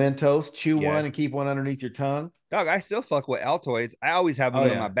couple Mentos, chew one, and keep one underneath your tongue. Dog, I still fuck with Altoids. I always have one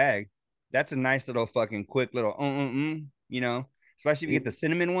in my bag. That's a nice little fucking quick little especially if you get the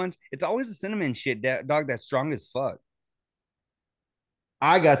cinnamon ones. It's always the cinnamon shit, dog, that's strong as fuck.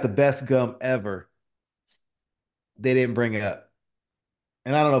 I got the best gum ever. They didn't bring it up.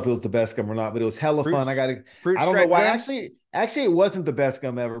 And I don't know if it was the best gum or not, but it was hella fun. I don't know why. Actually, it wasn't the best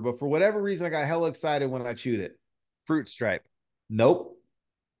gum ever, but for whatever reason, I got hella excited when I chewed it. Fruit Stripe. Nope.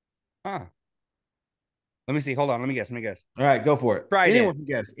 Huh. Let me see. Hold on. Let me guess. All right, go for it. Anyone can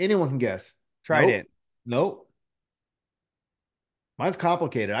guess. Anyone can guess. Trident. Nope. Mine's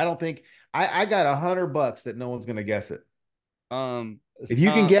complicated. I don't think I got $100 that no one's gonna guess it. If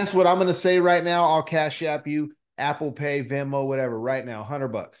you can guess what I'm gonna say right now, I'll cash app you, Apple Pay, Venmo, whatever, right now.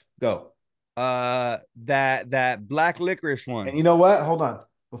 $100. Go. That black licorice one. And you know what? Hold on.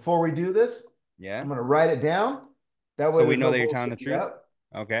 Before we do this, I'm gonna write it down. That way so we know that you're telling the truth. Yep.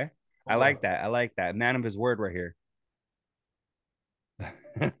 Okay. I like that. Man of his word right here.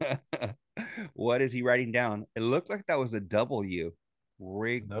 What is he writing down? It looked like that was a W.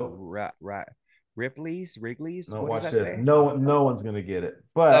 Ripley's? No, what watch does that this. say? No one's gonna get it.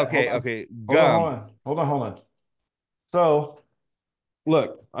 But okay. Hold on. So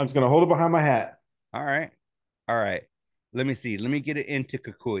look, I'm just gonna hold it behind my hat. All right. Let me see. Let me get it into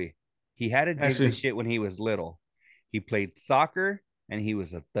Kukui. He had to dig this shit when he was little. He played soccer and he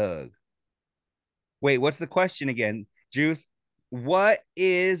was a thug. Wait, what's the question again, Juice? What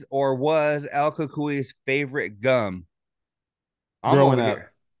is or was El Kukui's favorite gum? Growing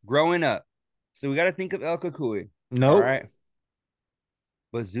up. So we got to think of El Kukui. Nope. All right.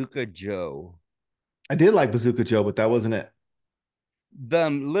 Bazooka Joe. I did like Bazooka Joe, but that wasn't it. The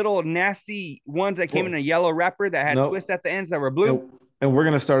little nasty ones that came in a yellow wrapper that had twists at the ends that were blue. And we're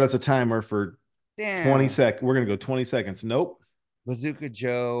going to start as a timer for 20 seconds. We're going to go 20 seconds. Nope. Bazooka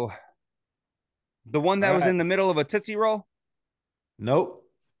Joe. The one that was in the middle of a Tootsie Roll? Nope.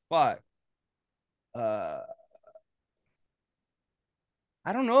 What? I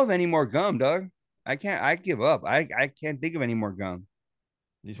don't know of any more gum, Doug. I give up. I can't think of any more gum.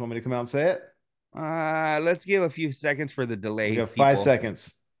 You just want me to come out and say it? Let's give a few seconds for the delay. We got 5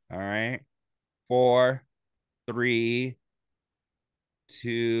 seconds. All right. 4, 3,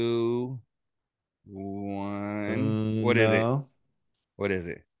 2, 1. What is it? What is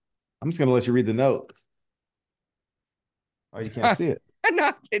it? I'm just gonna let you read the note. Oh, you can't see it.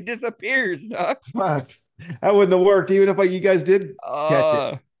 No, it disappears, dog. Fuck. That wouldn't have worked even if you guys did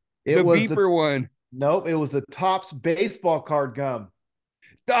catch it. It was the beeper one. Nope, it was the Topps baseball card gum.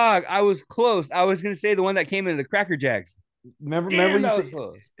 Dog, I was close. I was gonna say the one that came into the Cracker Jacks. Remember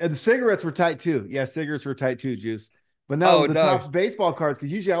the cigarettes were tight too. Yeah, cigarettes were tight too, Juice. But no, it was the Topps baseball cards,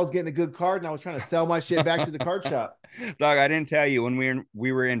 because usually I was getting a good card and I was trying to sell my shit back to the card shop. Dog, I didn't tell you when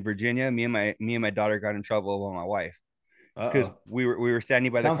we were in Virginia, me and my daughter got in trouble with my wife. Because we were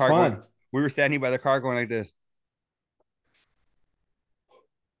standing by the car. We were standing by the car going like this.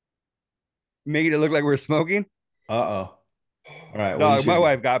 Making it look like we were smoking. All right. Dog, my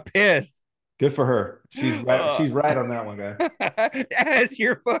wife got pissed. Good for her. She's right. She's right on that one, guy. As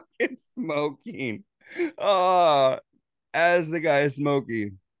you're fucking smoking. As the guy is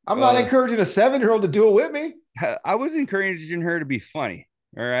smoking. I'm not encouraging a 7-year-old to do it with me. I was encouraging her to be funny.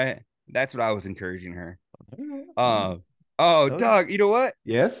 All right. That's what I was encouraging her. Oh, Doug, you know what?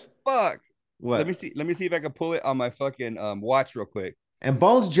 yes. Fuck. What? Let me see if I can pull it on my fucking watch real quick. And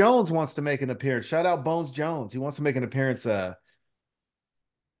Bones Jones wants to make an appearance. Shout out Bones Jones. He wants to make an appearance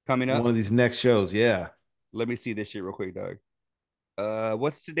Coming in up. one of these next shows. Yeah. Let me see this shit real quick, Doug.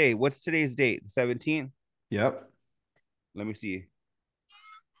 What's today? What's today's date? The 17th? Yep. Let me see.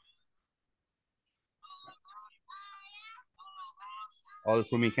 Oh,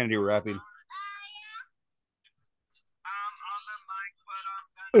 this when me and Kennedy were rapping.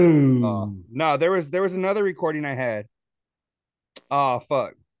 Ooh. No, there was another recording I had. Oh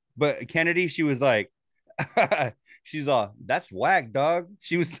fuck. But Kennedy, she was like, she's all, that's whack, dog.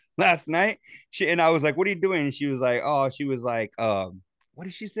 She was last night. And I was like, what are you doing? And she was like, what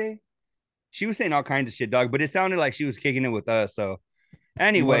did she say? She was saying all kinds of shit, dog, but it sounded like she was kicking it with us. So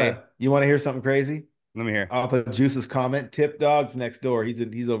anyway, you want to hear something crazy? let me hear. Off of Juice's comment, Tip Dog's next door. He's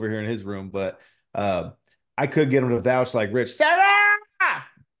over here in his room, but I could get him to vouch like Rich. Sarah!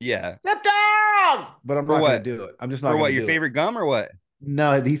 Yeah. Tip Dog! But I'm For not going what? to do it. I'm just not For going what? to Your do it. favorite gum or what?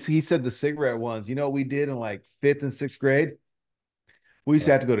 No, he said the cigarette ones. You know what we did in like 5th and 6th grade? We used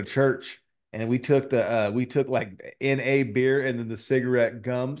to have to go to church, and we took like NA beer and then the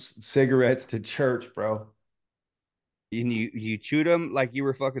cigarettes to church, bro. And you chewed them like you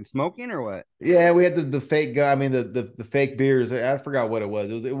were fucking smoking or what? Yeah, we had the fake guy. I mean the fake beers. I forgot what it was.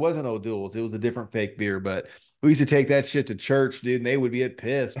 It wasn't O'Doul's. It was a different fake beer, but we used to take that shit to church, dude, and they would be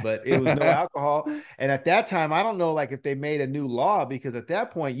pissed, but it was no alcohol. And at that time, I don't know like if they made a new law, because at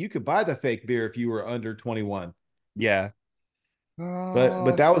that point you could buy the fake beer if you were under 21. Yeah.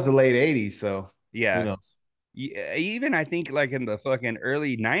 But that was the late 80s, so yeah. who knows? Even I think like in the fucking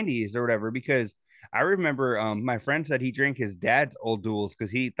early 90s or whatever, because I remember my friend said he drank his dad's old duels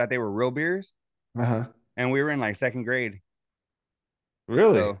because he thought they were real beers, Uh-huh. and we were in like 2nd grade.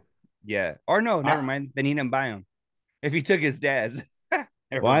 Really? So yeah. Or no, never mind. Then he didn't buy them. If he took his dad's.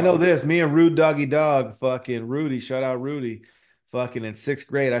 Well, I know this. Me and Rude Doggy Dog, fucking Rudy, shout out Rudy. Fucking in 6th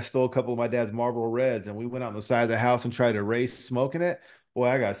grade, I stole a couple of my dad's Marlboro Reds, and we went out on the side of the house and tried to race smoking it. Boy,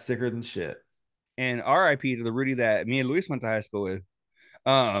 I got sicker than shit. And RIP to the Rudy that me and Luis went to high school with.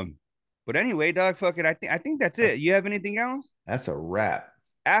 But anyway, dog, fuck it. I think that's it. You have anything else? That's a wrap.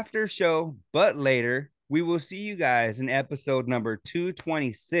 After show, but later, we will see you guys in episode number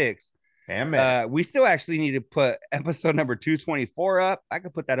 226. We still actually need to put episode number 224 up. I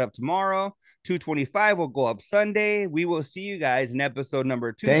could put that up tomorrow. 225 will go up Sunday. We will see you guys in episode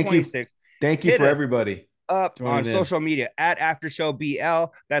number 226. Thank you for everybody up on social media at After Show BL.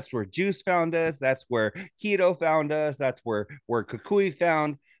 That's where Juice found us. That's where Keto found us. That's where Kukui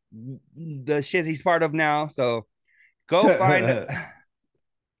found the shit he's part of now. So go find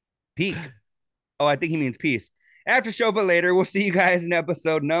Peak. Oh, I think he means peace. After show, but later. We'll see you guys in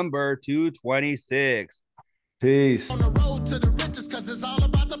episode number 226. Peace. On the road to the riches, because it's all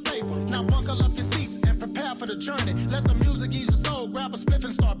about the paper. Now buckle up your seats and prepare for the journey. Let the music ease your soul. Grab a spliff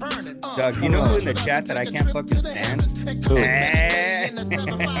and start burning. Doug, you know who in the chat that I can't fucking stand? I'm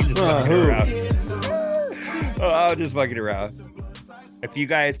just fucking around. I was just fucking around. If you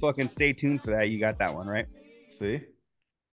guys fucking stay tuned for that, you got that one, right? See?